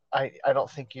don't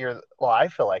think you're. Well, I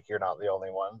feel like you're not the only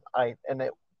one.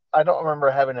 I don't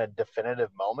remember having a definitive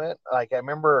moment. Like I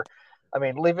remember, I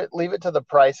mean, leave it to the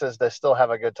Prices to still have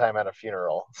a good time at a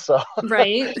funeral. So,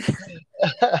 Right?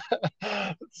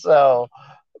 so,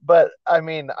 but I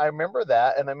mean, I remember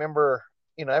that, and I remember,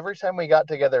 every time we got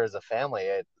together as a family,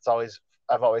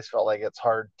 I've always felt like it's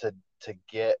hard to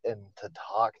get and to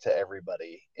talk to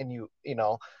everybody, and and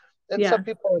some Yeah.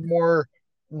 people are more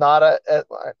not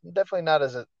definitely not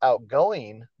as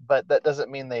outgoing, but that doesn't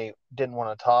mean they didn't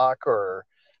want to talk or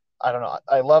I don't know.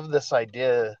 I love this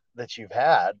idea that you've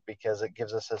had because it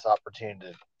gives us this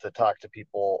opportunity to talk to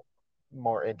people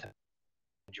more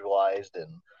individualized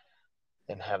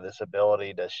and have this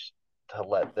ability to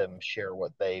let them share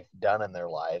what they've done in their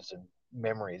lives and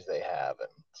memories they have. And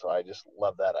so I just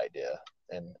love that idea,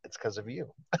 and it's because of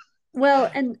you.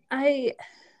 Well, and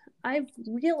I've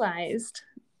realized,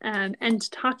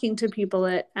 and talking to people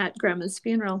at Grandma's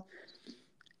funeral,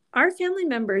 our family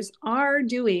members are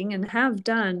doing and have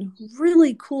done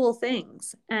really cool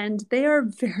things, and they are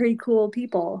very cool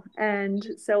people. And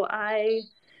so I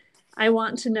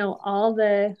want to know all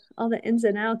the ins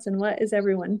and outs and what is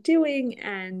everyone doing,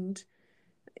 and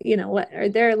what are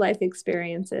their life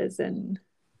experiences. And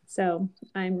so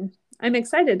I'm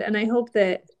excited, and I hope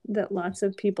that lots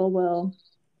of people will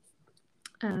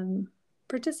um,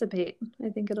 participate. I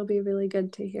think it'll be really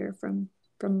good to hear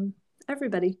from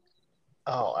everybody.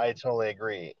 Oh, I totally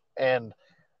agree. And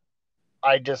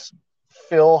I just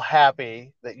feel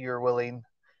happy that you're willing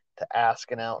to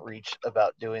ask and outreach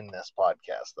about doing this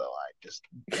podcast, though.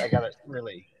 I gotta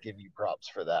really give you props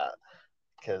for that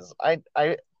because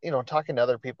talking to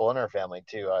other people in our family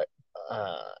too.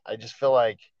 I just feel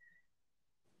like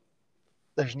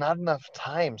there's not enough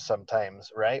time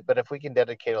sometimes, right? But if we can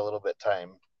dedicate a little bit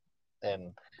time,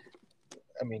 and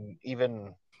I mean,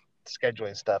 even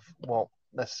scheduling stuff won't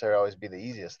necessarily always be the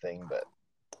easiest thing, but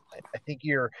I think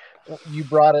you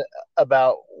brought it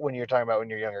about when you're talking about when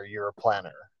you're younger, you're a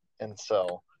planner. And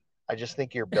so I just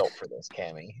think you're built for this,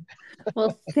 Cami.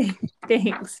 Well,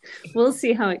 thanks. We'll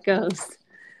see how it goes.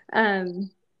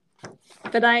 Um,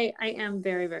 but I am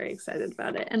very, very excited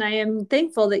about it. And I am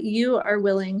thankful that you are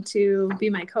willing to be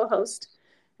my co host.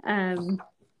 Um,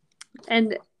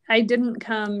 and I didn't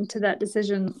come to that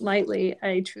decision lightly.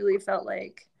 I truly felt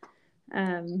like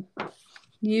um,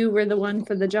 you were the one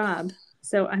for the job.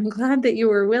 So I'm glad that you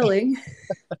were willing.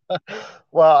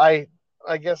 Well,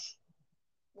 I guess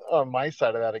on my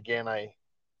side of that again, I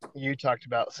you talked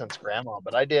about since grandma,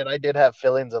 but I did have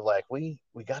feelings of like we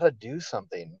got to do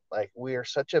something. Like we are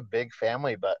such a big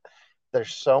family, but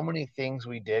there's so many things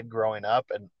we did growing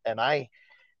up, and I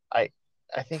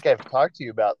I think I've talked to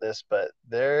you about this, but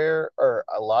there are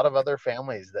a lot of other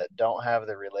families that don't have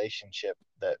the relationship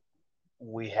that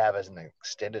we have as an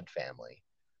extended family.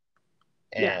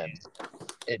 Yeah. And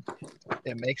it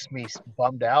it makes me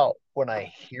bummed out when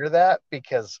I hear that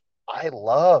because I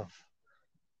love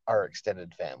our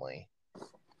extended family.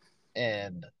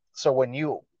 And so when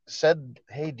you said,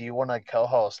 "Hey, do you want to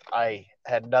co-host?" I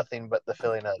had nothing but the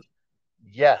feeling of,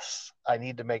 "Yes, I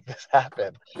need to make this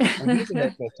happen. We need to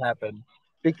make this happen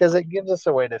because it gives us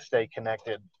a way to stay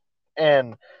connected."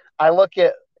 And I look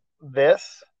at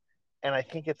this and I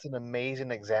think it's an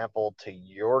amazing example to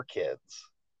your kids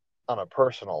on a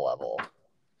personal level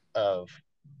of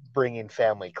bringing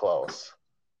family close.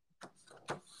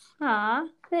 Aw,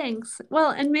 thanks.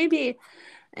 Well, and maybe,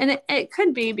 and it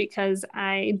could be because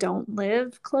I don't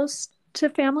live close to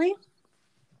family,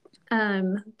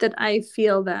 that I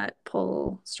feel that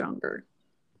pull stronger.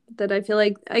 That I feel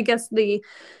like, I guess the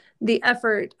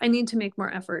effort, I need to make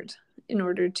more effort in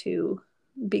order to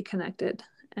be connected.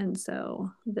 And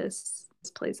so this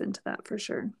plays into that for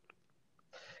sure.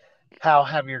 How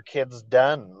have your kids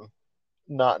done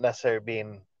not necessarily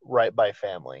being right by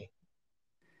family?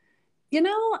 You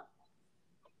know,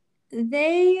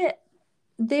 they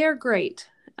they're great.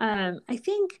 I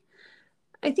think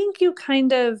you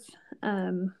kind of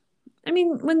I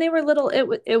mean, when they were little,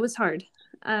 it was hard.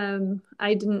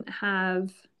 I didn't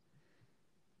have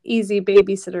easy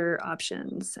babysitter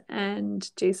options, and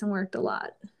Jason worked a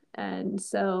lot. And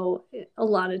so a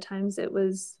lot of times it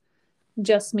was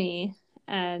just me.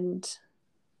 And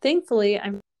thankfully,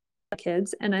 I'm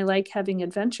kids and I like having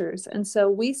adventures. And so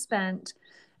we spent,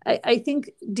 I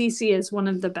think DC is one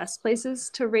of the best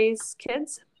places to raise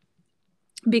kids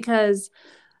because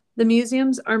the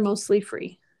museums are mostly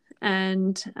free.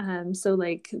 And so,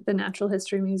 like the Natural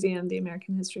History Museum, the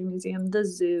American History Museum, the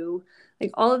zoo,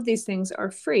 like all of these things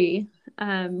are free,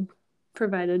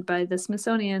 provided by the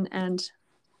Smithsonian and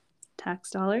tax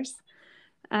dollars.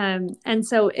 And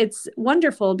so it's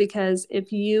wonderful because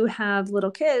if you have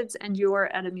little kids and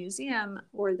you're at a museum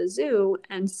or the zoo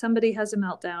and somebody has a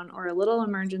meltdown or a little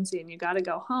emergency and you got to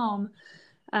go home,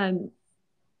 um,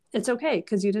 it's okay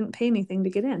because you didn't pay anything to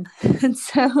get in. And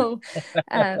so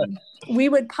um, we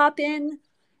would pop in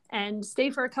and stay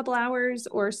for a couple hours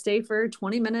or stay for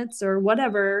 20 minutes or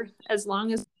whatever, as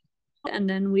long as, and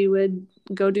then we would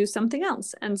go do something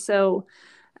else. And so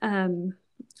um,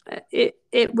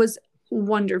 it was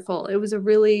wonderful. It was a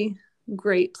really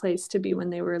great place to be when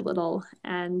they were little,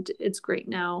 and it's great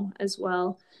now as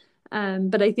well.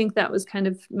 But I think that was kind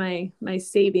of my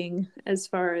saving, as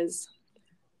far as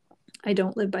I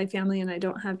don't live by family and I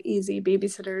don't have easy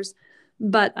babysitters,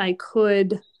 but I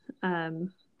could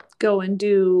go and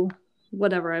do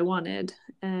whatever I wanted.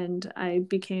 And I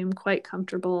became quite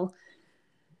comfortable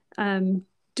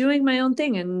doing my own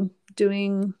thing and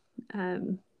doing,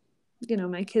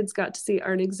 my kids got to see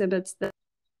art exhibits that I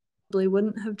probably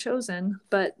wouldn't have chosen,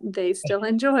 but they still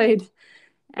enjoyed.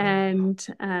 And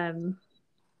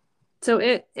so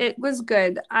it was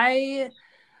good. I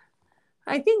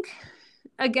think,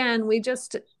 again, we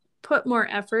just put more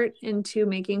effort into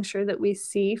making sure that we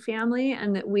see family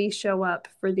and that we show up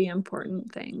for the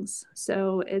important things.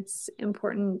 So it's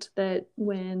important that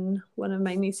when one of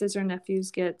my nieces or nephews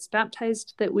gets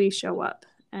baptized, that we show up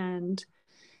and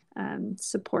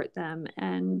support them.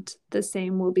 And the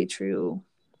same will be true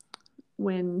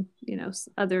when,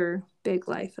 other big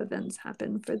life events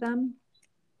happen for them.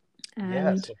 Yes,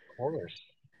 And of course.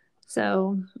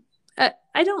 so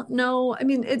I don't know. I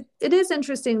mean, it is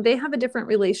interesting. They have a different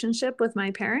relationship with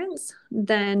my parents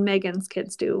than Megan's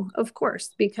kids do, of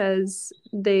course, because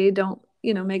they don't,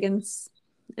 Megan's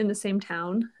in the same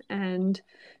town. And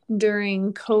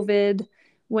during COVID,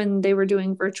 when they were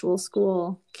doing virtual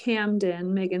school,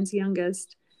 Camden, Megan's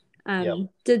youngest, Yep.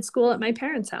 did school at my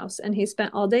parents' house, and he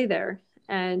spent all day there.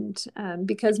 And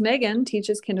because Megan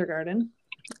teaches kindergarten,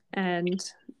 and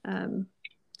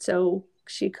so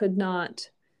she could not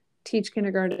teach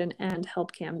kindergarten and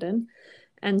help Camden.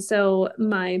 And so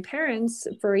my parents,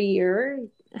 for a year,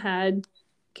 had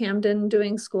Camden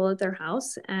doing school at their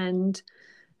house. And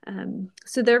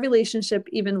so their relationship,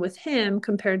 even with him,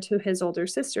 compared to his older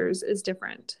sisters, is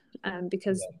different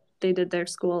because Yep. they did their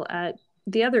school at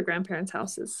the other grandparents'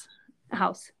 house.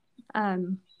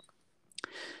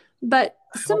 But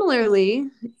How, similarly,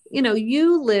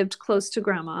 you lived close to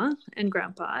grandma and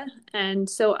grandpa. And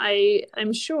so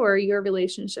I'm sure your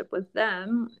relationship with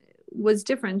them was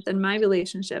different than my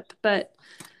relationship. But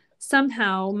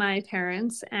somehow my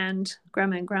parents and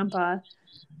grandma and grandpa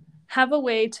have a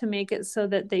way to make it so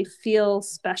that they feel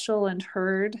special and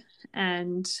heard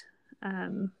and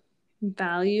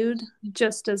valued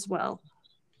just as well.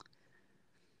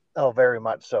 oh, very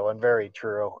much so, and very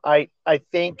true. I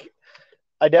think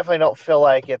I definitely don't feel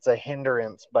like it's a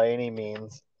hindrance by any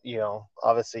means.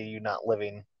 Obviously, you not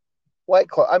living quite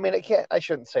close. I mean, it can't. I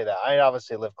shouldn't say that. I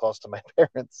obviously live close to my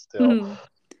parents still,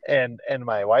 and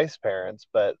my wife's parents,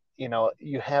 but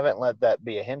you haven't let that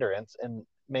be a hindrance, and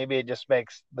maybe it just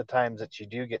makes the times that you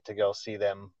do get to go see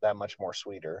them that much more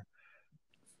sweeter.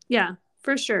 Yeah,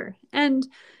 for sure. And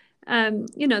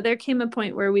there came a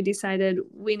point where we decided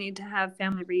we need to have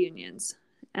family reunions.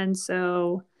 And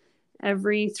so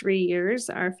every 3 years,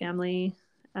 our family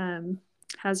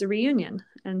has a reunion.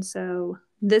 And so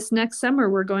this next summer,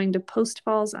 we're going to Post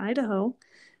Falls, Idaho.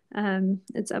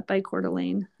 It's up by Coeur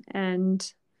d'Alene.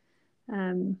 And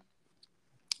um,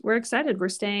 we're excited. We're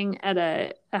staying at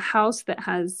a house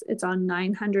it's on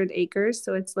 900 acres.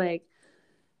 So it's like,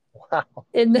 Wow.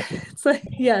 it's like,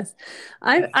 yes,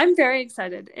 I'm very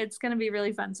excited. It's going to be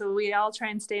really fun. So we all try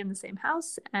and stay in the same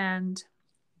house, and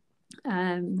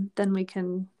then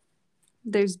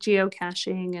there's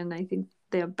geocaching, and I think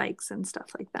they have bikes and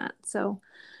stuff like that. So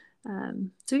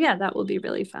yeah, that will be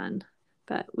really fun.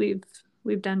 But we've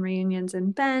done reunions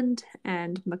in Bend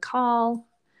and McCall.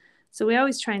 So we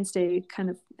always try and stay kind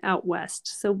of out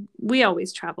west. So we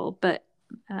always travel, but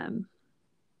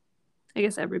I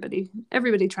guess everybody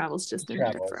travels just in a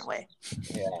different Travels. way.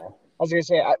 Yeah. I was gonna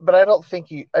say, but I don't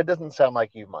think you. It doesn't sound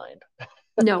like you mind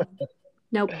No,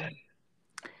 nope.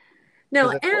 No,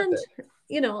 because it's worth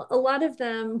and it. a lot of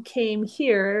them came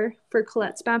here for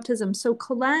Colette's baptism. So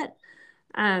Colette,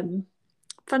 um,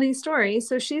 funny story.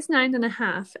 So she's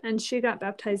 9.5, and she got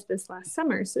baptized this last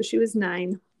summer. So she was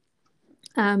 9,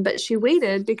 but she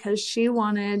waited because she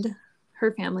wanted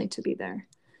her family to be there.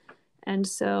 And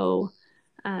so,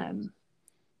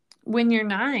 when you're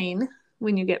 9,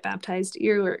 when you get baptized,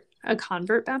 you're a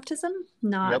convert baptism,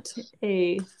 Yep. not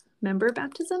a member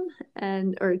baptism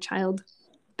or a child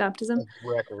baptism.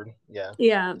 Record. Yeah.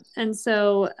 Yeah. And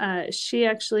so she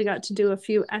actually got to do a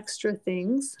few extra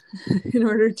things in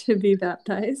order to be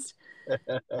baptized.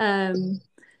 Um,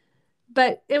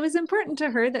 but it was important to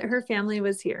her that her family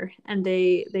was here, and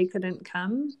they couldn't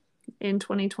come in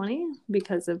 2020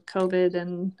 because of COVID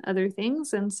and other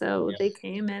things. And so Yeah. they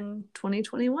came in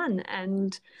 2021,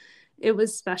 and it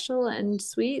was special and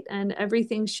sweet and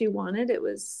everything she wanted. It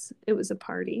was a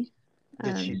party.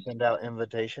 Did she Um, send out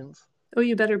invitations? oh,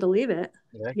 you better believe it.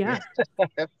 Heck Yeah.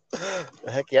 yeah.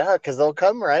 Heck yeah, because they'll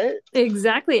come, right?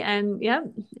 Exactly. And yep,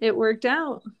 it worked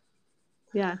out.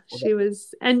 Yeah, she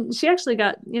was, and she actually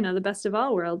got, the best of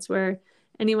all worlds where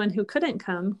anyone who couldn't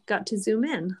come got to Zoom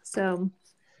in. So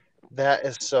That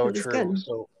is so it was true. good.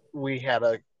 So we had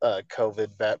a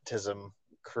COVID baptism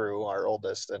crew, our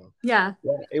oldest, and Yeah.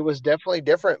 yeah, it was definitely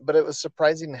different, but it was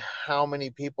surprising how many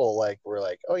people like were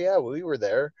like, "Oh yeah, we were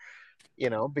there,"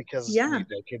 because Yeah.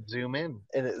 they could zoom in,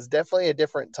 and it's definitely a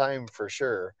different time for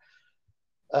sure.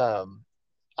 Um,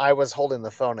 I was holding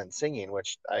the phone and singing,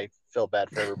 which I feel bad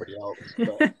for everybody else,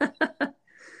 but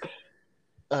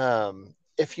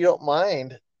if you don't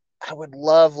mind, I would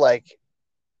love like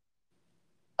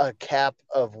a cap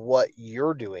of what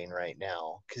you're doing right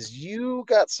now because you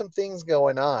got some things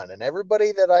going on, and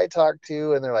everybody that I talk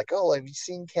to, and they're like, "Oh, have you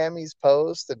seen Cami's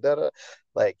post?" And da,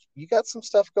 like, you got some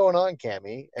stuff going on,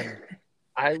 Cami, and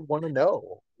I want to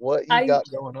know what you I got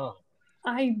going on.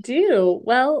 I do.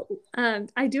 Well,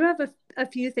 I do have a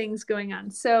few things going on.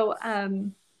 So,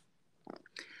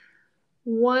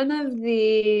 one of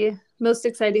the most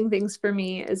exciting things for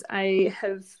me is I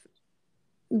have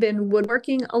been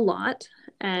woodworking a lot.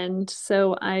 And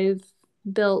so I've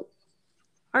built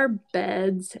our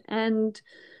beds and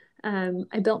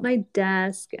I built my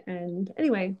desk and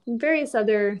anyway, various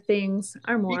other things, You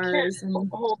can't armoires and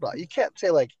hold on. You can't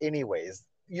say like anyways.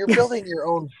 You're building your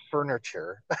own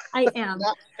furniture. I am.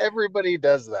 Not everybody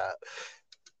does that.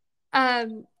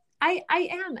 Um, I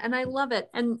am, and I love it.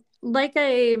 And like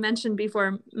I mentioned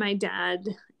before, my dad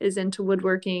is into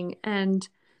woodworking, and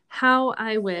how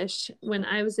I wish when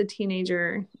I was a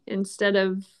teenager, instead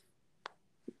of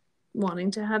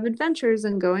wanting to have adventures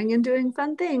and going and doing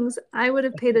fun things, I would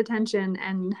have paid attention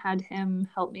and had him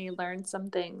help me learn some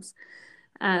things.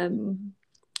 Um,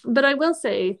 but I will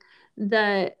say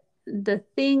that the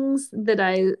things that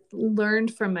I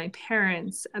learned from my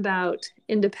parents about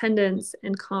independence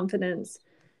and confidence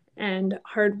and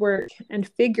hard work and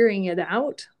figuring it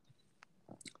out,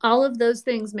 all of those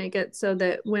things make it so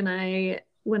that when I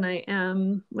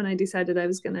decided I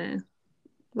was gonna,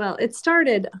 well, it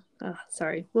started,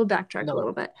 sorry, we'll backtrack a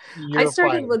little No, bit. I you're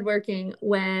started fine. woodworking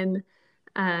when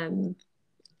um,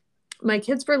 my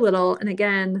kids were little, and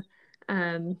again,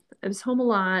 I was home a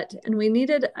lot, and we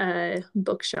needed a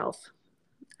bookshelf.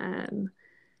 Um,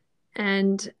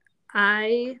 and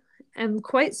I am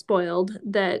quite spoiled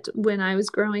that when I was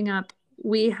growing up,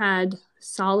 we had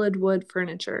solid wood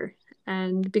furniture,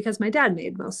 and because my dad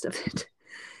made most of it.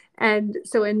 And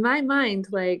so in my mind,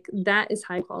 like that is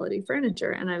high quality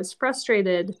furniture. And I was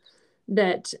frustrated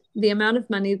that the amount of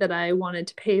money that I wanted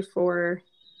to pay for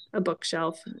a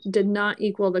bookshelf did not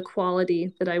equal the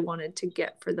quality that I wanted to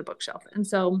get for the bookshelf. And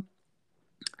so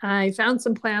I found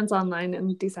some plans online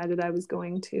and decided I was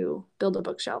going to build a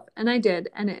bookshelf. And I did.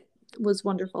 And it was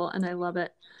wonderful. And I love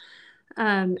it.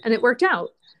 And it worked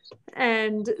out.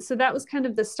 And so that was kind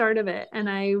of the start of it. And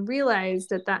I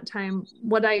realized at that time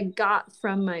what I got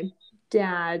from my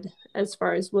dad as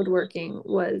far as woodworking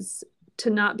was to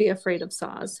not be afraid of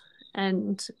saws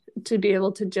and to be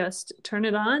able to just turn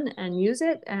it on and use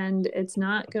it. And it's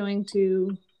not going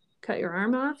to cut your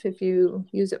arm off if you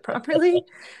use it properly.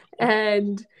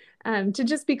 And to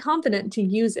just be confident to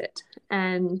use it.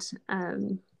 And,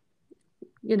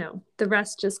 the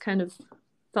rest just kind of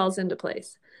falls into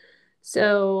place.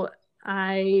 So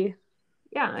I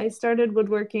started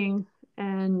woodworking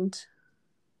and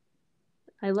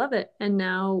I love it. And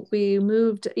now we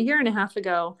moved a year and a half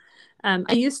ago.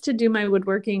 I used to do my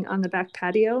woodworking on the back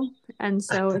patio. And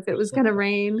so if it was going to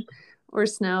rain or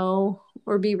snow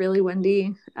or be really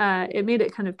windy, it made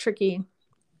it kind of tricky.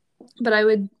 But I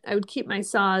would keep my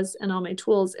saws and all my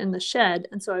tools in the shed.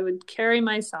 And so I would carry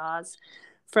my saws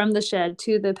from the shed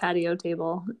to the patio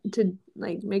table to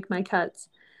like make my cuts.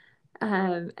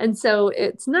 And so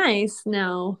it's nice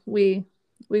now. We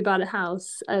bought a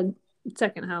house, a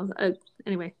second house.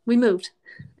 Anyway, we moved,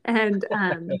 and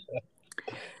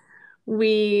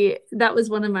we that was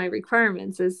one of my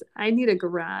requirements is I need a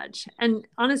garage. And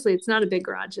honestly, it's not a big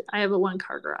garage. I have a one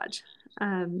car garage.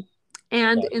 Um,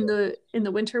 and in Gotcha.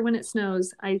 the winter when it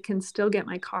snows, I can still get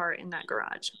my car in that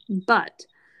garage. But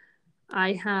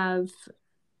I have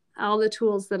all the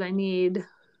tools that I need.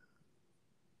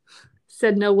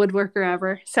 Said no woodworker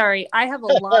ever. Sorry, I have a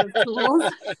lot of tools.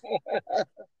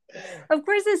 Of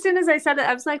course, as soon as I said it,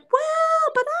 I was like,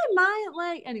 well, but I might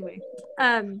like anyway.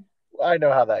 Um, I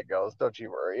know how that goes. Don't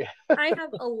you worry. I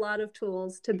have a lot of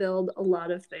tools to build a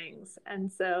lot of things.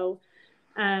 And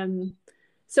um,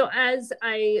 so as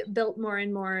I built more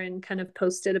and more and kind of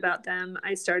posted about them,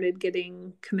 I started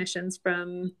getting commissions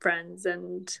from friends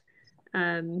and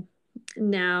um,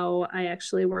 now I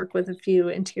actually work with a few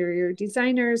interior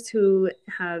designers who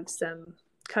have some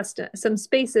some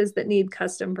spaces that need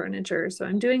custom furniture. So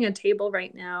I'm doing a table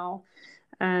right now.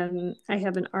 I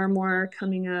have an armoire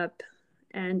coming up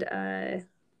and a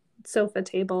sofa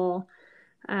table.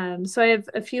 So I have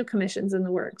a few commissions in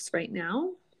the works right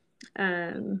now.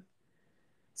 Um,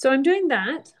 so I'm doing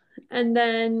that. And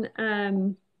then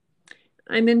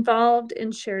I'm involved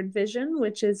in Shared Vision,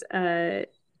 which is a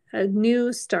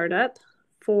new startup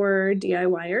for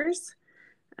DIYers.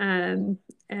 And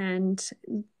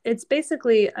it's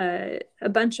basically a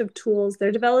bunch of tools.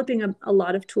 They're developing a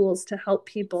lot of tools to help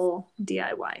people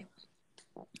DIY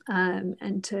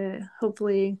and to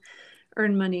hopefully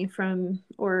earn money from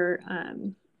or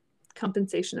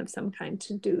compensation of some kind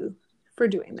for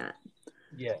doing that.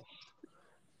 Yeah.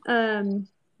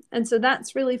 And so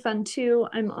that's really fun too.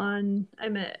 I'm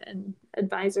an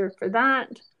advisor for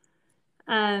that.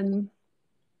 Um,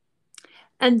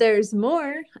 and there's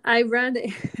more. I run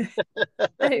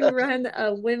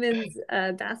a women's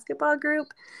basketball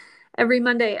group every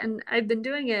Monday, and I've been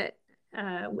doing it.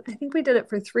 I think we did it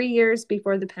for 3 years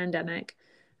before the pandemic,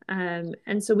 and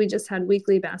so we just had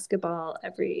weekly basketball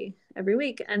every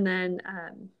week, and then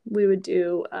we would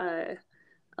do a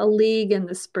league in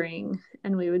the spring,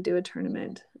 and we would do a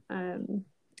tournament, and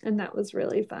that was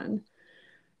really fun.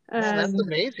 Man, that's Um,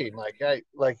 amazing.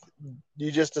 You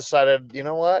just decided, you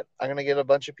know what? I'm gonna get a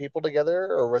bunch of people together,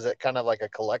 or was it kind of like a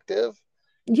collective?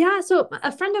 yeah, so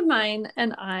a friend of mine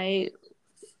and I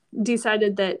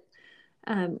decided that.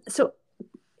 So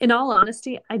in all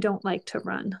honesty, I don't like to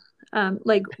run.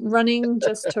 Like running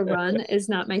just to run is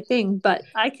not my thing, but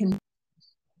I can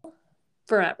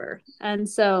forever. And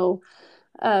so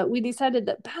we decided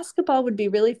that basketball would be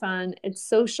really fun. It's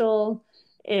social.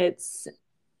 It's,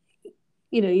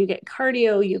 you get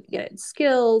cardio, you get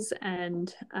skills.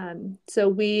 And so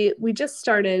we just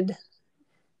started,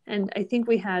 and I think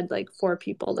we had like 4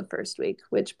 people the first week,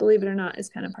 which, believe it or not, is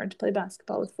kind of hard to play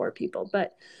basketball with 4 people.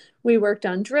 But we worked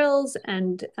on drills,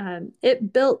 and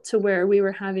it built to where we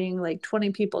were having like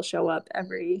 20 people show up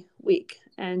every week.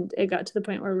 And it got to the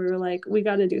point where we were like, we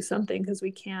got to do something because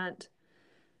we can't.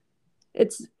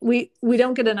 We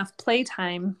don't get enough play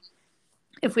time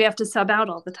if we have to sub out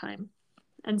all the time.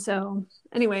 And so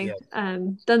anyway, Yeah.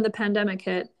 then the pandemic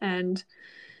hit, and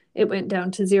it went down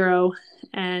to zero,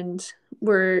 and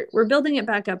we're building it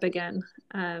back up again.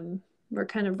 We're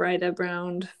kind of right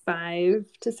around 5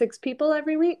 to 6 people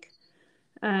every week,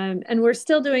 and we're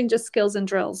still doing just skills and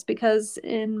drills because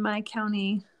in my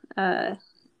county,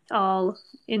 all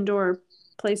indoor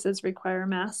places require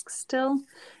masks still,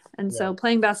 and Yeah. so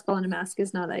playing basketball in a mask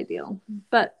is not ideal.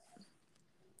 But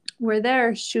we're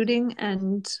there shooting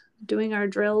and doing our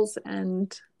drills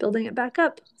and building it back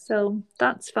up, so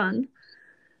that's fun.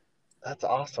 That's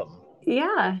awesome.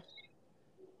 Yeah.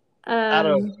 Out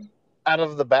of Um, out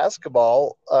of the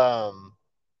basketball,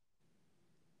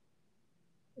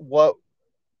 what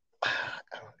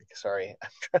sorry, I'm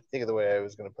trying to think of the way I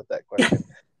was going to put that question.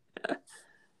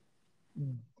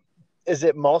 Is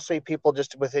it mostly people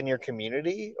just within your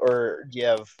community, or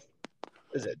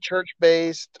is it church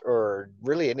based, or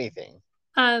really anything?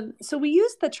 so we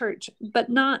use the church, but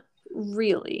not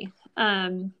really.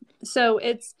 So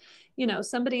it's,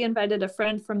 somebody invited a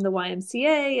friend from the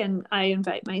YMCA, and I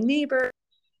invite my neighbor.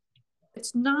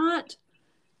 It's not,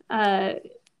 uh,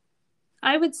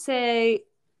 I would say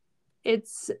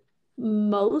it's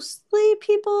mostly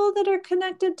people that are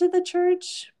connected to the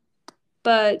church,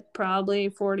 but probably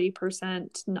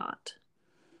 40% not.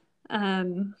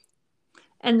 Um,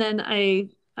 and then I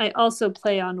also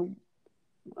play on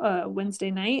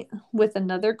Wednesday night with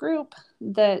another group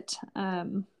that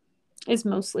is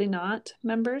mostly not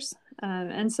members.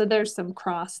 And so there's some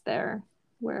cross there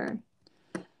where,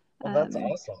 Well, that's um,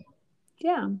 awesome.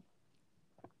 yeah,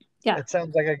 yeah, It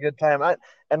sounds like a good time.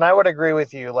 I would agree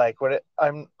with you. Like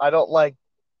I don't like.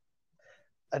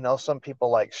 I know some people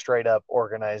like straight up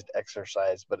organized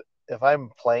exercise, but if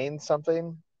I'm playing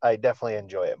something, I definitely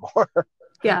enjoy it more.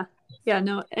 yeah, yeah.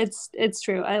 No, it's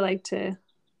true. I like to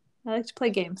play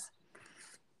games.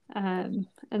 And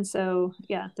so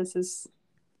yeah, this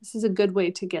is a good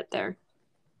way to get there.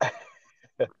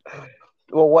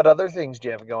 Well, what other things do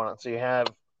you have going on? So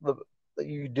the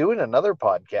you doing another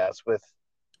podcast with.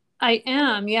 I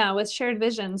am, yeah, with Shared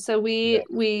Vision. So Yeah.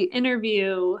 we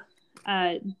interview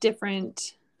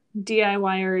different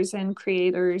DIYers and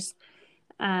creators,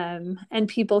 and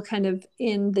people kind of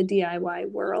in the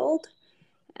DIY world,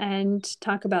 and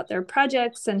talk about their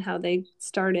projects and how they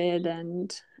started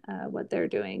and what they're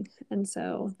doing. And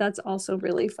so that's also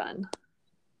really fun.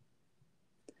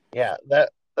 Yeah,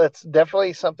 that's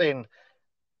definitely something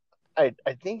I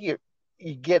think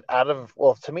you get out of.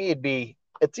 Well, to me it'd be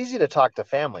it's easy to talk to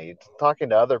family. Talking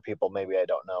to other people, maybe I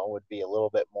don't know, would be a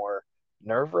little bit more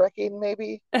nerve wracking,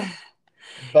 maybe.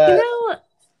 You But know,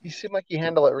 you seem like you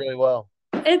handle it really well.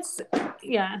 it's,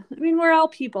 yeah, I mean, we're all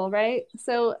people, right?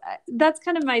 So that's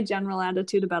kind of my general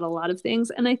attitude about a lot of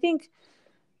things. And I think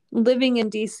living in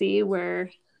DC,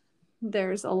 where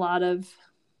there's a lot of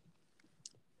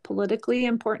politically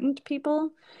important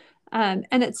people, and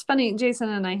it's funny, Jason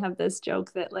and I have this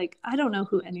joke that, like, I don't know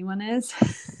who anyone is.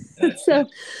 so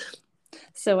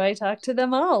so I talk to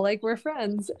them all like we're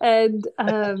friends. And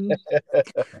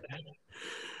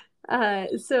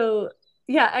so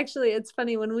yeah, actually it's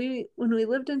funny, when we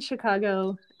lived in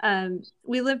Chicago,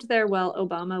 we lived there while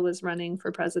Obama was running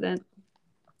for president,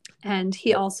 and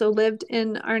he Yep. also lived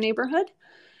in our neighborhood.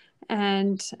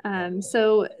 And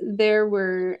so there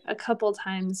were a couple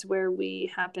times where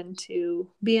we happened to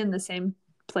be in the same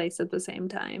place at the same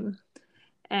time.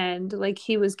 And like,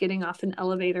 he was getting off an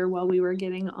elevator while we were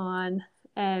getting on.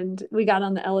 And we got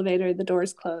on the elevator, the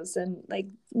doors closed, and like,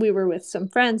 we were with some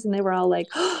friends, and they were all like,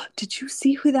 "Oh, did you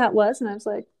see who that was?" And I was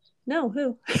like, "No,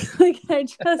 who?" Like, I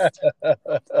just,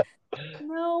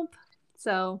 nope.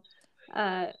 So,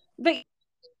 uh, but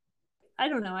I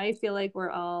don't know. I feel like we're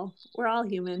all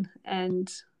human,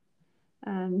 and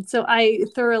so I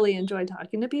thoroughly enjoy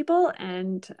talking to people,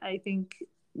 and I think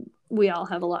we all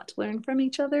have a lot to learn from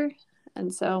each other.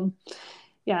 And so,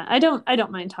 yeah, I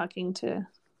don't mind talking to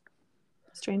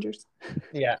strangers.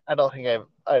 Yeah, I don't think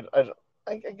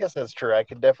I guess that's true. I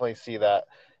could definitely see that.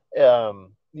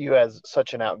 You as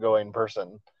such an outgoing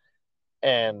person,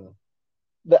 and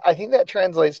I think that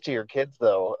translates to your kids,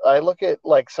 though. I look at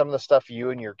like some of the stuff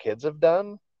you and your kids have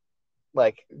done,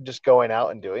 like just going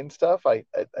out and doing stuff. I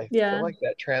feel Yeah. like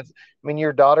that trans. I mean,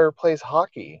 your daughter plays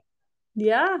hockey,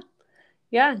 Yeah.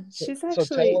 Yeah, she's so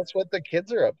tell actually, us what the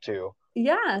kids are up to.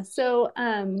 yeah. So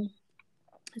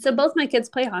both my kids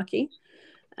play hockey.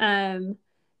 Um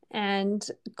and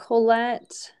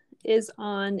Colette is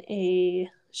on a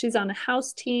she's on a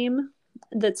house team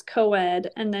that's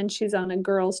co-ed, and then she's on a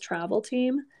girls travel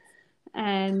team,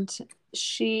 and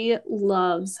she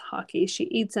loves hockey. She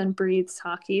eats and breathes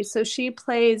hockey. So she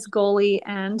plays goalie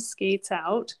and skates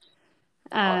out.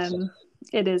 Awesome. Um,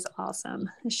 it is awesome.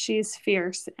 She's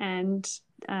fierce, and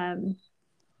um,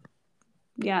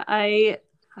 yeah, I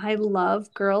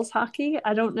love girls hockey.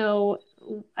 I don't know.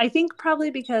 I think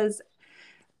probably because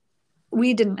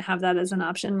we didn't have that as an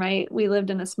option, right? We lived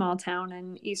in a small town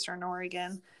in Eastern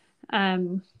Oregon.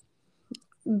 Um,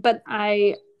 but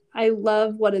I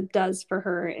love what it does for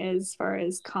her as far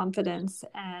as confidence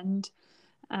and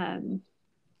um,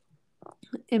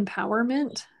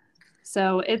 empowerment.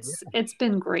 So it's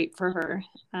been great for her.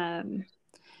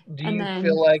 Do And you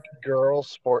feel then, like girls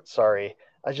sports? Sorry,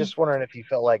 I was just wondering if you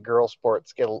felt like girls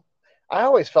sports get. I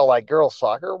always felt like girls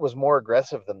soccer was more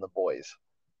aggressive than the boys,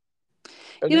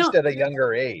 at you least know, at a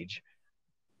younger age.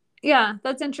 yeah,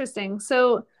 that's interesting.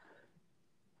 So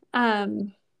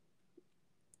um,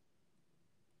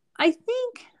 I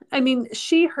think, I mean,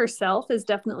 she herself is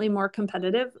definitely more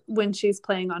competitive when she's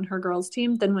playing on her girls'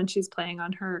 team than when she's playing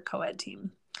on her co-ed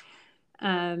team.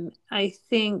 I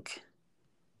think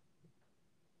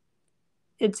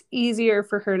it's easier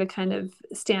for her to kind of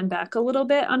stand back a little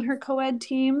bit on her co-ed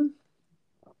team.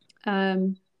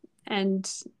 Um, and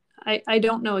I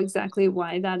don't know exactly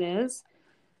why that is.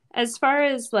 As far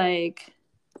as like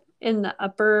in the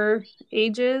upper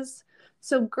ages,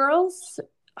 so girls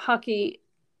hockey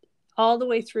all the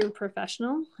way through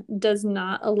professional does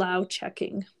not allow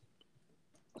checking.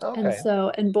 And Okay.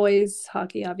 so, and boys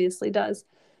hockey obviously does.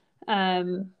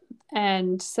 Um,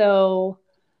 and so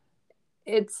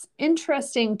it's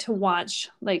interesting to watch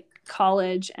like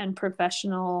college and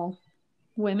professional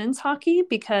women's hockey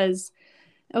because,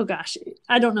 oh gosh,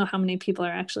 I don't know how many people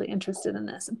are actually interested in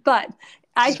this, but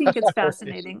I think it's Sorry.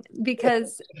 fascinating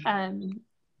because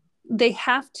they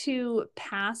have to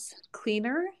pass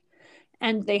cleaner,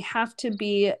 and they have to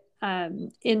be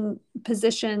in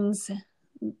positions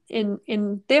in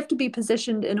they have to be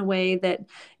positioned in a way that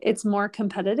it's more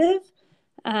competitive,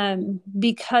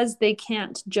 because they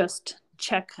can't just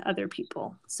check other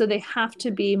people. So they have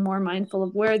to be more mindful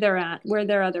of where they're at, where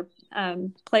their other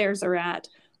players are at,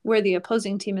 where the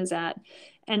opposing team is at,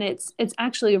 and it's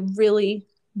actually a really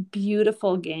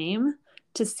beautiful game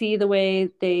to see the way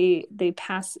they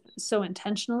pass so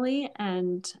intentionally,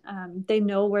 and they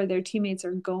know where their teammates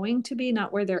are going to be,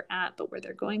 not where they're at, but where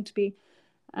they're going to be.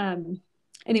 Um,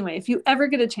 anyway, if you ever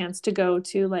get a chance to go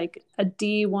to like a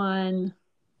D1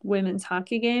 women's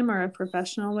hockey game or a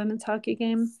professional women's hockey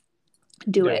game,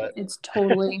 do Do it. it. It's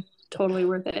totally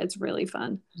worth it. It's really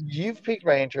fun. You've piqued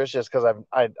my interest just because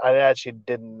I actually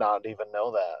did not even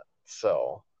know that.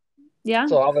 So, Yeah.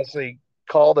 so obviously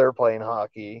Calder playing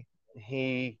hockey.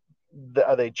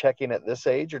 Are they checking at this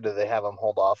age, or do they have him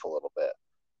hold off a little bit?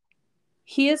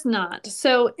 He is not.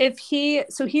 So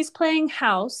he's playing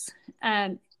house.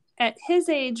 Um, at his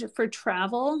age for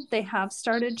travel, they have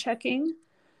started checking,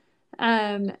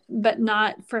 but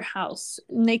not for house.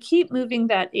 And they keep moving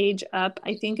that age up,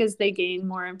 I think, as they gain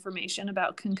more information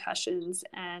about concussions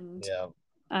and Yeah.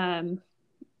 um,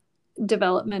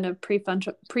 development of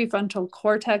prefrontal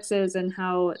cortexes and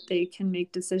how they can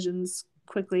make decisions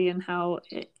quickly and how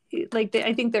I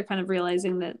think they're kind of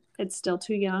realizing that it's still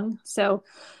too young. So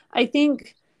I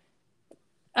think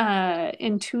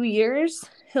in 2 years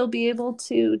he'll be able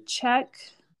to check.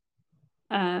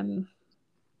 Um,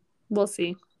 we'll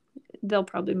see. They'll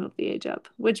probably move the age up,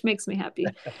 which makes me happy.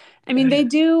 I mean, they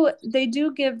do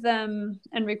give them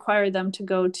and require them to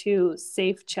go to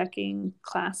safe checking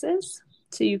classes,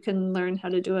 so you can learn how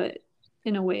to do it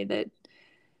in a way that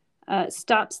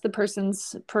stops the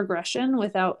person's progression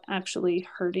without actually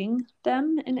hurting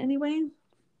them in any way.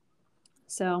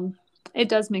 So it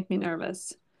does make me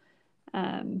nervous.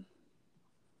 Um,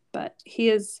 but he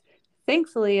is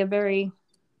thankfully a very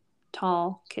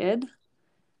tall kid.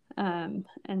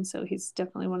 And so he's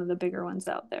definitely one of the bigger ones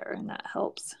out there, and that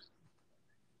helps.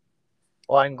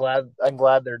 Well, I'm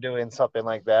glad they're doing something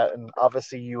like that, and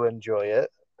obviously you enjoy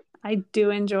it. I do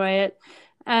enjoy it.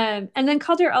 And then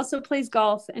Calder also plays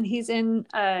golf, and he's in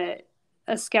a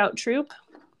scout troop.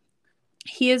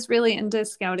 He is really into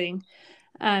scouting.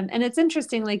 And it's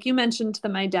interesting, like you mentioned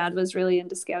that my dad was really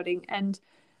into scouting. And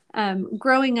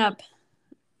growing up,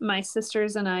 my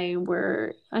sisters and I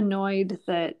were annoyed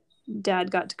that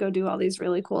dad got to go do all these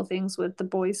really cool things with the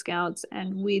Boy Scouts,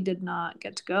 and we did not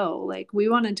get to go. Like, we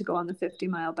wanted to go on the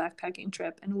 50-mile backpacking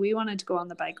trip, and we wanted to go on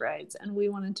the bike rides, and we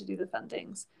wanted to do the fun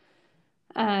things.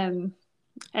 Um,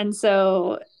 and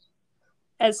so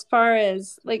as far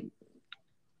as like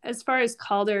as far as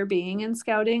Calder being in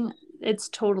scouting, it's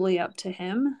totally up to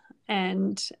him.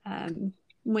 And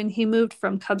when he moved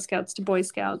from Cub Scouts to Boy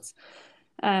Scouts,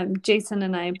 Jason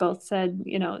and I both said,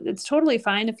 it's totally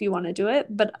fine if you want to do it,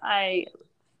 but I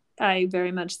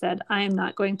very much said, I am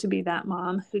not going to be that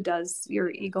mom who does your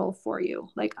eagle for you.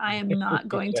 Like, I am not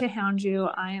going to hound you.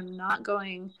 I am not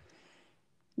going.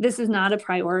 This is not a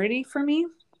priority for me.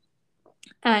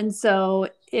 And so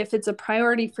if it's a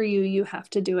priority for you, you have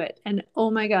to do it. And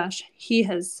oh my gosh, he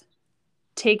has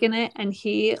taken it and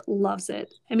he loves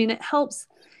it. I mean, it helps.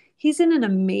 He's in an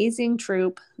amazing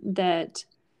troop that,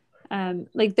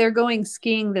 like, they're going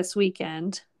skiing this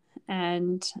weekend,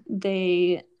 and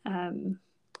they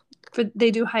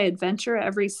do high adventure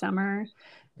every summer.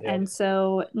 Yep. And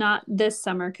so, not this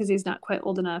summer because he's not quite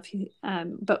old enough,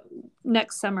 but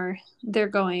next summer they're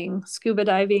going scuba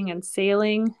diving and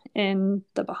sailing in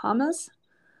the Bahamas.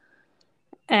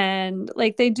 And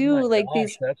like they Oh my do like gosh,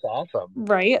 these, that's awesome.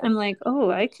 right? I'm like,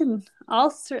 oh,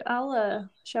 I'll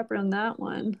chaperone that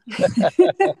one.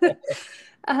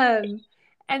 um,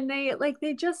 and they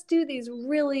just do these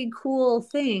really cool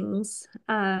things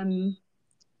that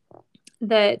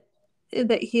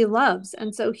he loves.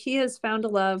 And so he has found a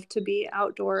love to be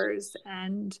outdoors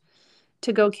and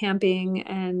to go camping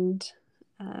and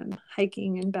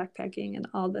hiking and backpacking and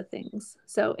all the things.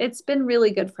 So it's been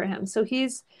really good for him. So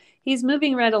he's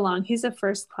moving right along. He's a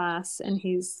first class, and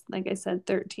he's, like I said,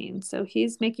 13. So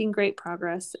he's making great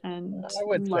progress and I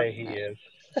would say loving he is.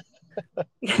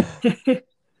 it.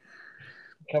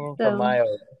 Coming from So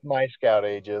my scout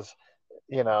ages,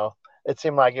 it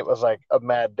seemed like it was like a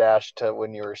mad dash to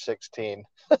when you were 16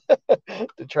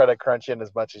 to try to crunch in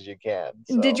as much as you can.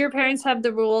 did So, your parents have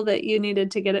the rule that you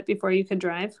needed to get it before you could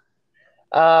drive?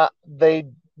 they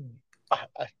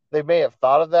they may have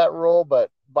thought of that rule, but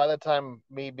by the time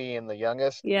me being the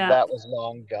youngest, Yeah. that was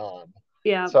long gone.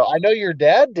 Yeah. So I know your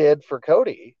dad did for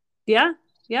Cody. Yeah.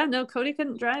 Yeah. No, Cody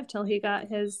couldn't drive till he got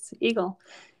his Eagle.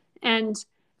 And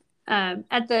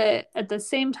at the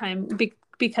same time,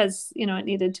 because it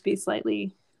needed to be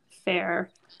slightly fair,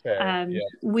 Fair, yeah,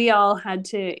 we all had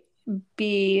to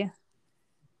be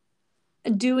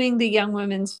doing the young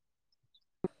women's,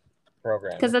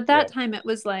 program, because at that yeah, time it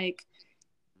was like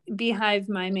Beehive,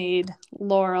 My Maid,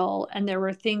 Laurel, and there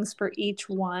were things for each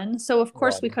one. So of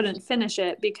course we one couldn't finish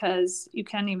it because you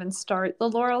can't even start the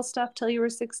Laurel stuff till you were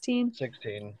 16.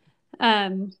 16.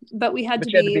 But we had to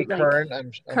But you had to be be like current.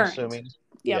 I'm current. assuming.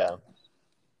 Yep.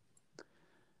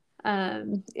 Yeah.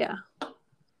 Yeah.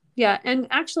 Yeah. And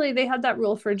actually they had that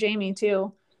rule for Jamie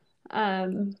too.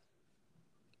 Um,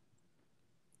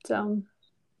 so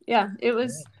yeah, it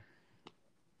was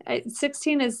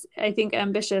 16 is, I think,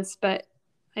 ambitious, but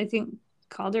I think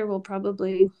Calder will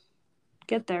probably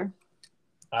get there.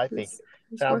 I think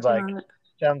He's sounds working like on it.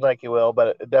 sounds like he will,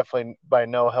 but definitely by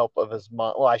no help of his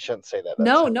mom. Well, I shouldn't say that. That's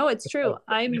No, no, it's true.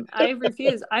 I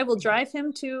refuse. I will drive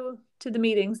him to the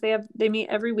meetings. They meet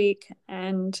every week,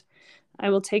 and I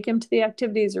will take him to the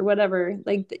activities or whatever.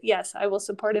 Like, yes, I will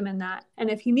support him in that. And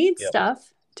if he needs yep.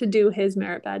 stuff to do his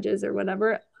merit badges or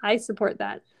whatever, I support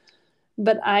that.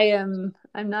 But I'm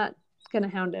not going to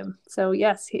hound him. So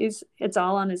yes, it's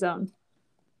all on his own.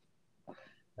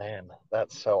 Man,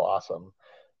 that's so awesome.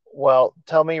 Well,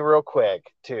 tell me real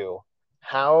quick too.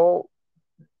 How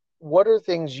what are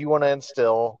things you want to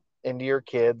instill into your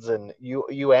kids and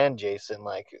you and Jason,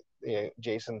 like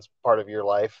Jason's part of your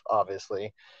life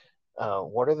obviously.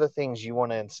 What are the things you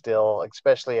want to instill,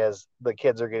 especially as the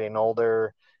kids are getting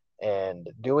older and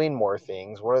doing more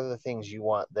things? What are the things you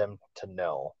want them to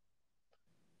know?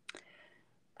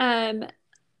 Um,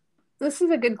 this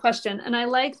is a good question. And I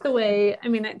like the way, I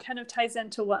mean, it kind of ties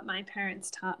into what my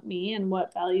parents taught me and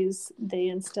what values they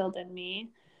instilled in me.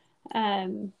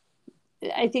 Um,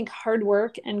 I think hard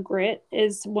work and grit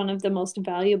is one of the most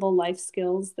valuable life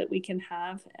skills that we can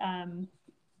have.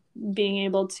 Being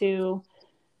able to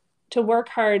work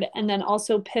hard and then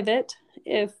also pivot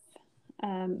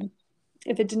um,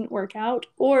 if it didn't work out,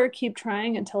 or keep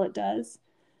trying until it does.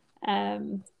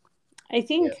 Um, I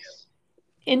think Yes.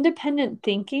 independent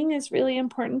thinking is really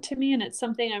important to me, and it's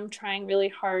something I'm trying really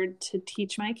hard to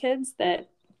teach my kids that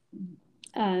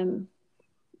um,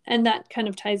 and that kind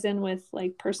of ties in with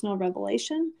like personal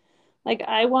revelation. Like,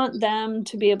 I want them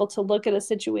to be able to look at a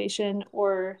situation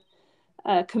or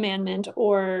a commandment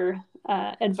or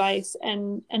advice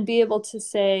and be able to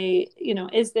say,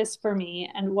 is this for me,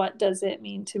 and what does it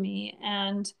mean to me?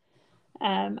 And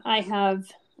I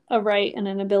have a right and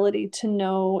an ability to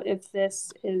know if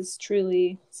this is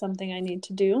truly something I need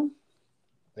to do.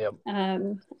 Yep.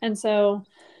 And so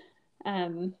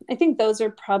I think those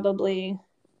are probably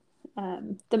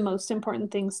the most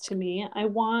important things to me. I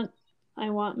want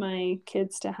my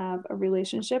kids to have a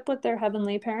relationship with their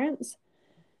heavenly parents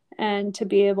and to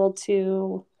be able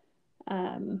to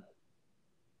um,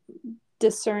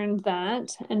 discern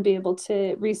that and be able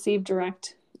to receive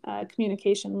direct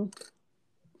communication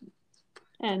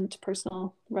and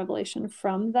personal revelation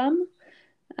from them.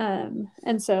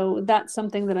 And so that's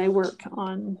something that I work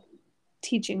on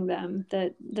teaching them,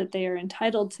 that they are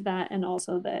entitled to that, and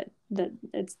also that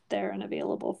it's there and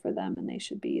available for them, and they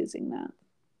should be using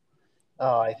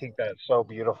Oh, I think that's so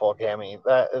beautiful, Cami.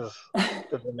 That that.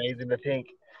 is amazing to think.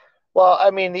 Well,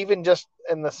 I mean, even just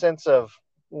in the sense of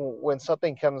when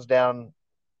something comes down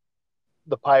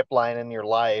the pipeline in your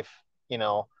life, you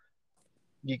know,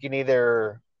 you can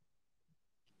either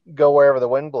go wherever the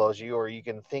wind blows you, or you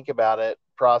can think about it,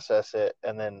 process it,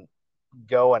 and then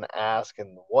go and ask,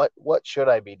 and what should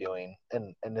I be doing,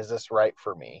 and is this right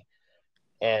for me?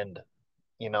 And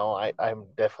I'm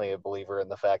definitely a believer in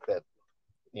the fact that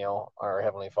our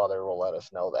heavenly Father will let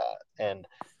us know that. And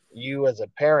you as a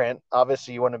parent,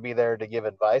 obviously you want to be there to give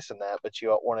advice in that, but you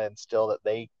want to instill that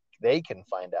they can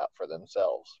find out for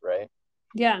themselves, right?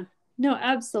 Yeah, no, So,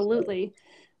 absolutely.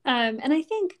 And I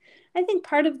think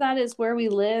part of that is where we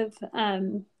live.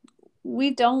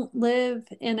 We don't live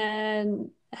in a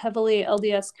heavily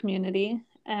LDS community,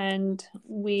 and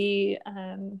we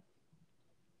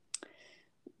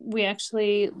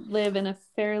actually live in a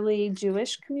fairly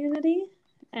Jewish community,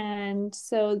 and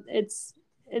so it's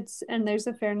and there's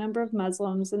a fair number of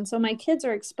Muslims, and so my kids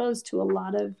are exposed to a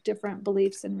lot of different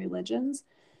beliefs and religions.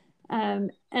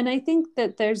 And I think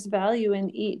that there's value in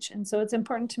each. And so it's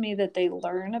important to me that they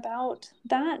learn about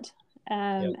that,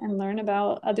 yep. and learn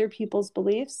about other people's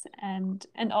beliefs, and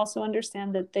also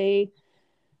understand that they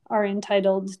are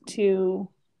entitled to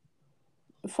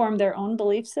form their own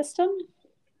belief system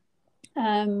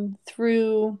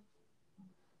through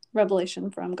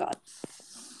revelation from God.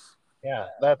 Yeah,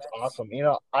 that's awesome.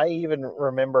 I even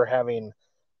remember having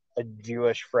a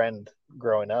Jewish friend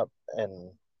growing up,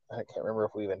 and I can't remember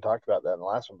if we even talked about that in the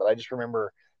last one, but I just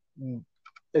remember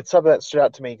it's something that stood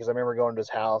out to me because I remember going to his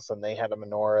house and they had a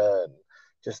menorah and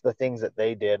just the things that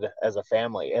they did as a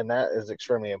family, and that is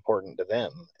extremely important to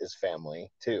them, is family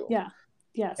too. Yeah.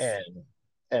 Yes.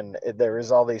 And there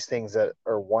is all these things that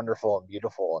are wonderful and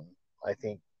beautiful, and I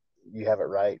think you have it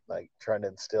right, like trying to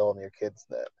instill in your kids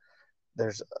that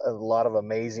there's a lot of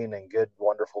amazing and good,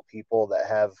 wonderful people that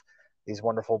have these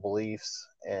wonderful beliefs,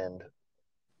 and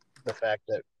the fact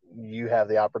that you have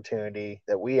the opportunity,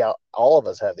 that we all of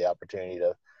us have the opportunity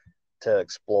to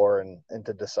explore and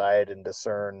to decide and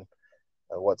discern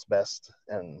what's best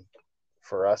and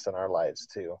for us in our lives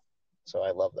too. So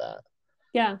I love that.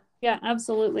 Yeah. Yeah,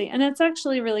 absolutely. And it's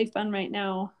actually really fun right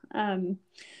now.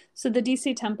 So the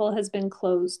DC temple has been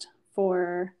closed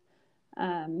for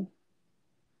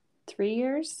 3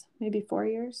 years, maybe 4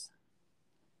 years,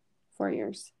 4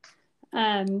 years,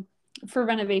 for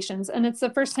renovations. And it's the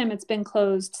first time it's been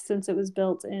closed since it was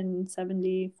built in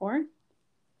 74.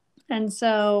 And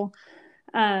so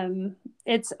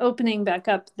it's opening back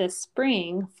up this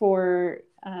spring for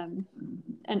an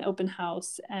open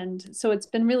house. And so it's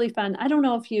been really fun. I don't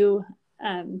know if you,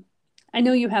 I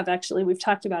know you have actually, we've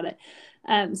talked about it.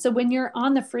 So when you're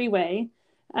on the freeway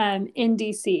in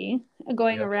DC,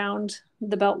 going Yep. around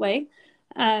the Beltway,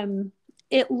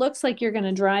 it looks like you're going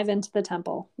to drive into the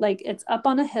temple. Like it's up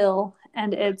on a hill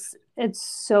and it's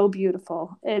so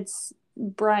beautiful. It's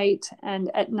bright,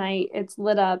 and at night it's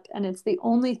lit up, and it's the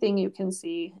only thing you can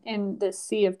see in this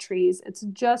sea of trees. It's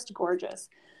just gorgeous.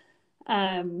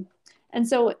 And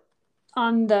so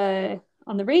on the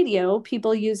radio,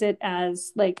 people use it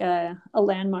as like a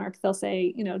landmark. They'll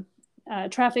say,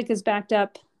 traffic is backed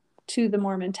up to the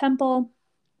Mormon temple.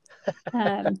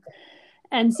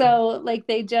 And so like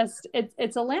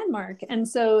it's a landmark. And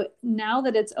so now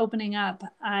that it's opening up,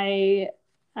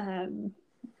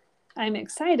 I'm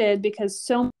excited because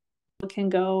so many people can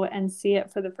go and see it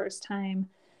for the first time.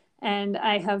 And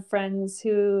I have friends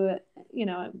who,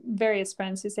 various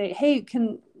friends who say, "Hey,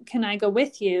 can I go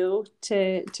with you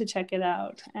to check it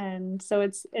out?" And so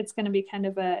it's going to be kind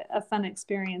of a fun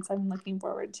experience. I'm looking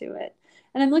forward to it,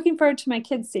 and I'm looking forward to my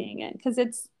kids seeing it because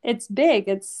it's big.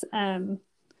 It's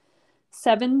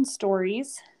 7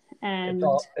 stories, and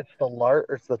It's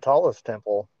the tallest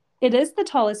temple. it is the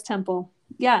tallest temple.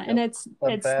 Yeah, and Yep. it's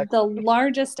Fun it's fact. the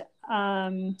largest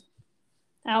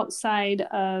outside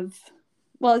of,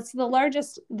 well, it's the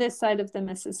largest this side of the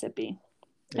Mississippi.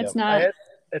 Yep. It's not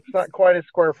It's not quite as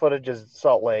square footage as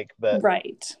Salt Lake, but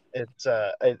right. it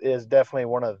is definitely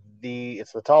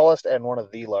it's the tallest and one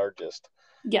of the largest.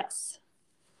 Yes.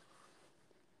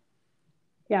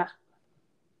 Yeah.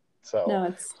 So, No, well,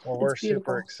 it's we're super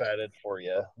beautiful. excited for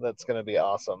you. That's going to be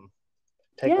awesome.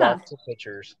 Take Yeah, lots of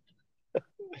pictures.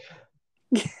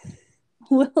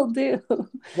 will do.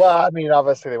 Well, I mean,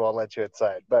 obviously they won't let you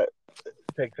inside, but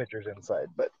take pictures inside.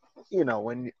 But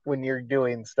when you're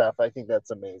doing stuff, I think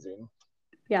that's amazing.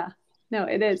 Yeah. No,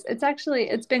 it is.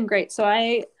 It's been great. So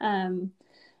I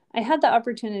had the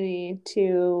opportunity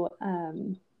to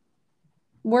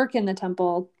work in the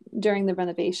temple during the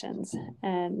renovations,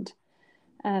 and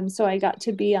so I got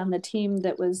to be on the team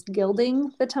that was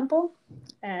gilding the temple,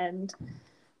 and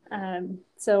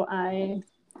so I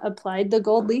applied the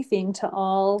gold leafing to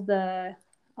all the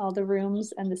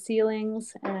rooms and the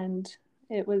ceilings, and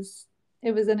it was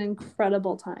an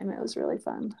incredible time. It was really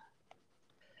fun.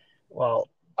 Well,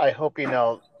 I hope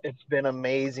it's been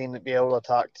amazing to be able to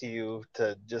talk to you,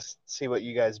 to just see what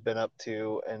you guys been up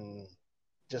to, and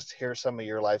just hear some of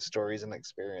your life stories and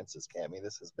experiences, Cami.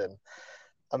 This has been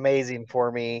amazing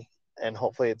for me, and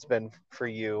hopefully it's been for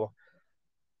you.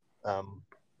 Um,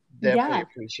 Definitely Yeah,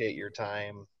 appreciate your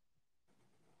time.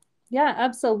 yeah,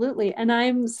 absolutely. And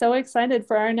I'm so excited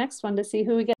for our next one to see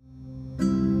who we get.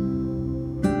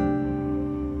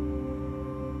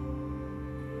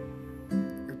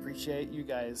 We appreciate you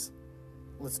guys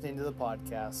listening to the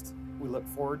podcast. We look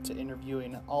forward to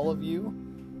interviewing all of you.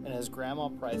 And as Grandma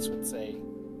Price would say,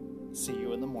 see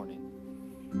you in the morning.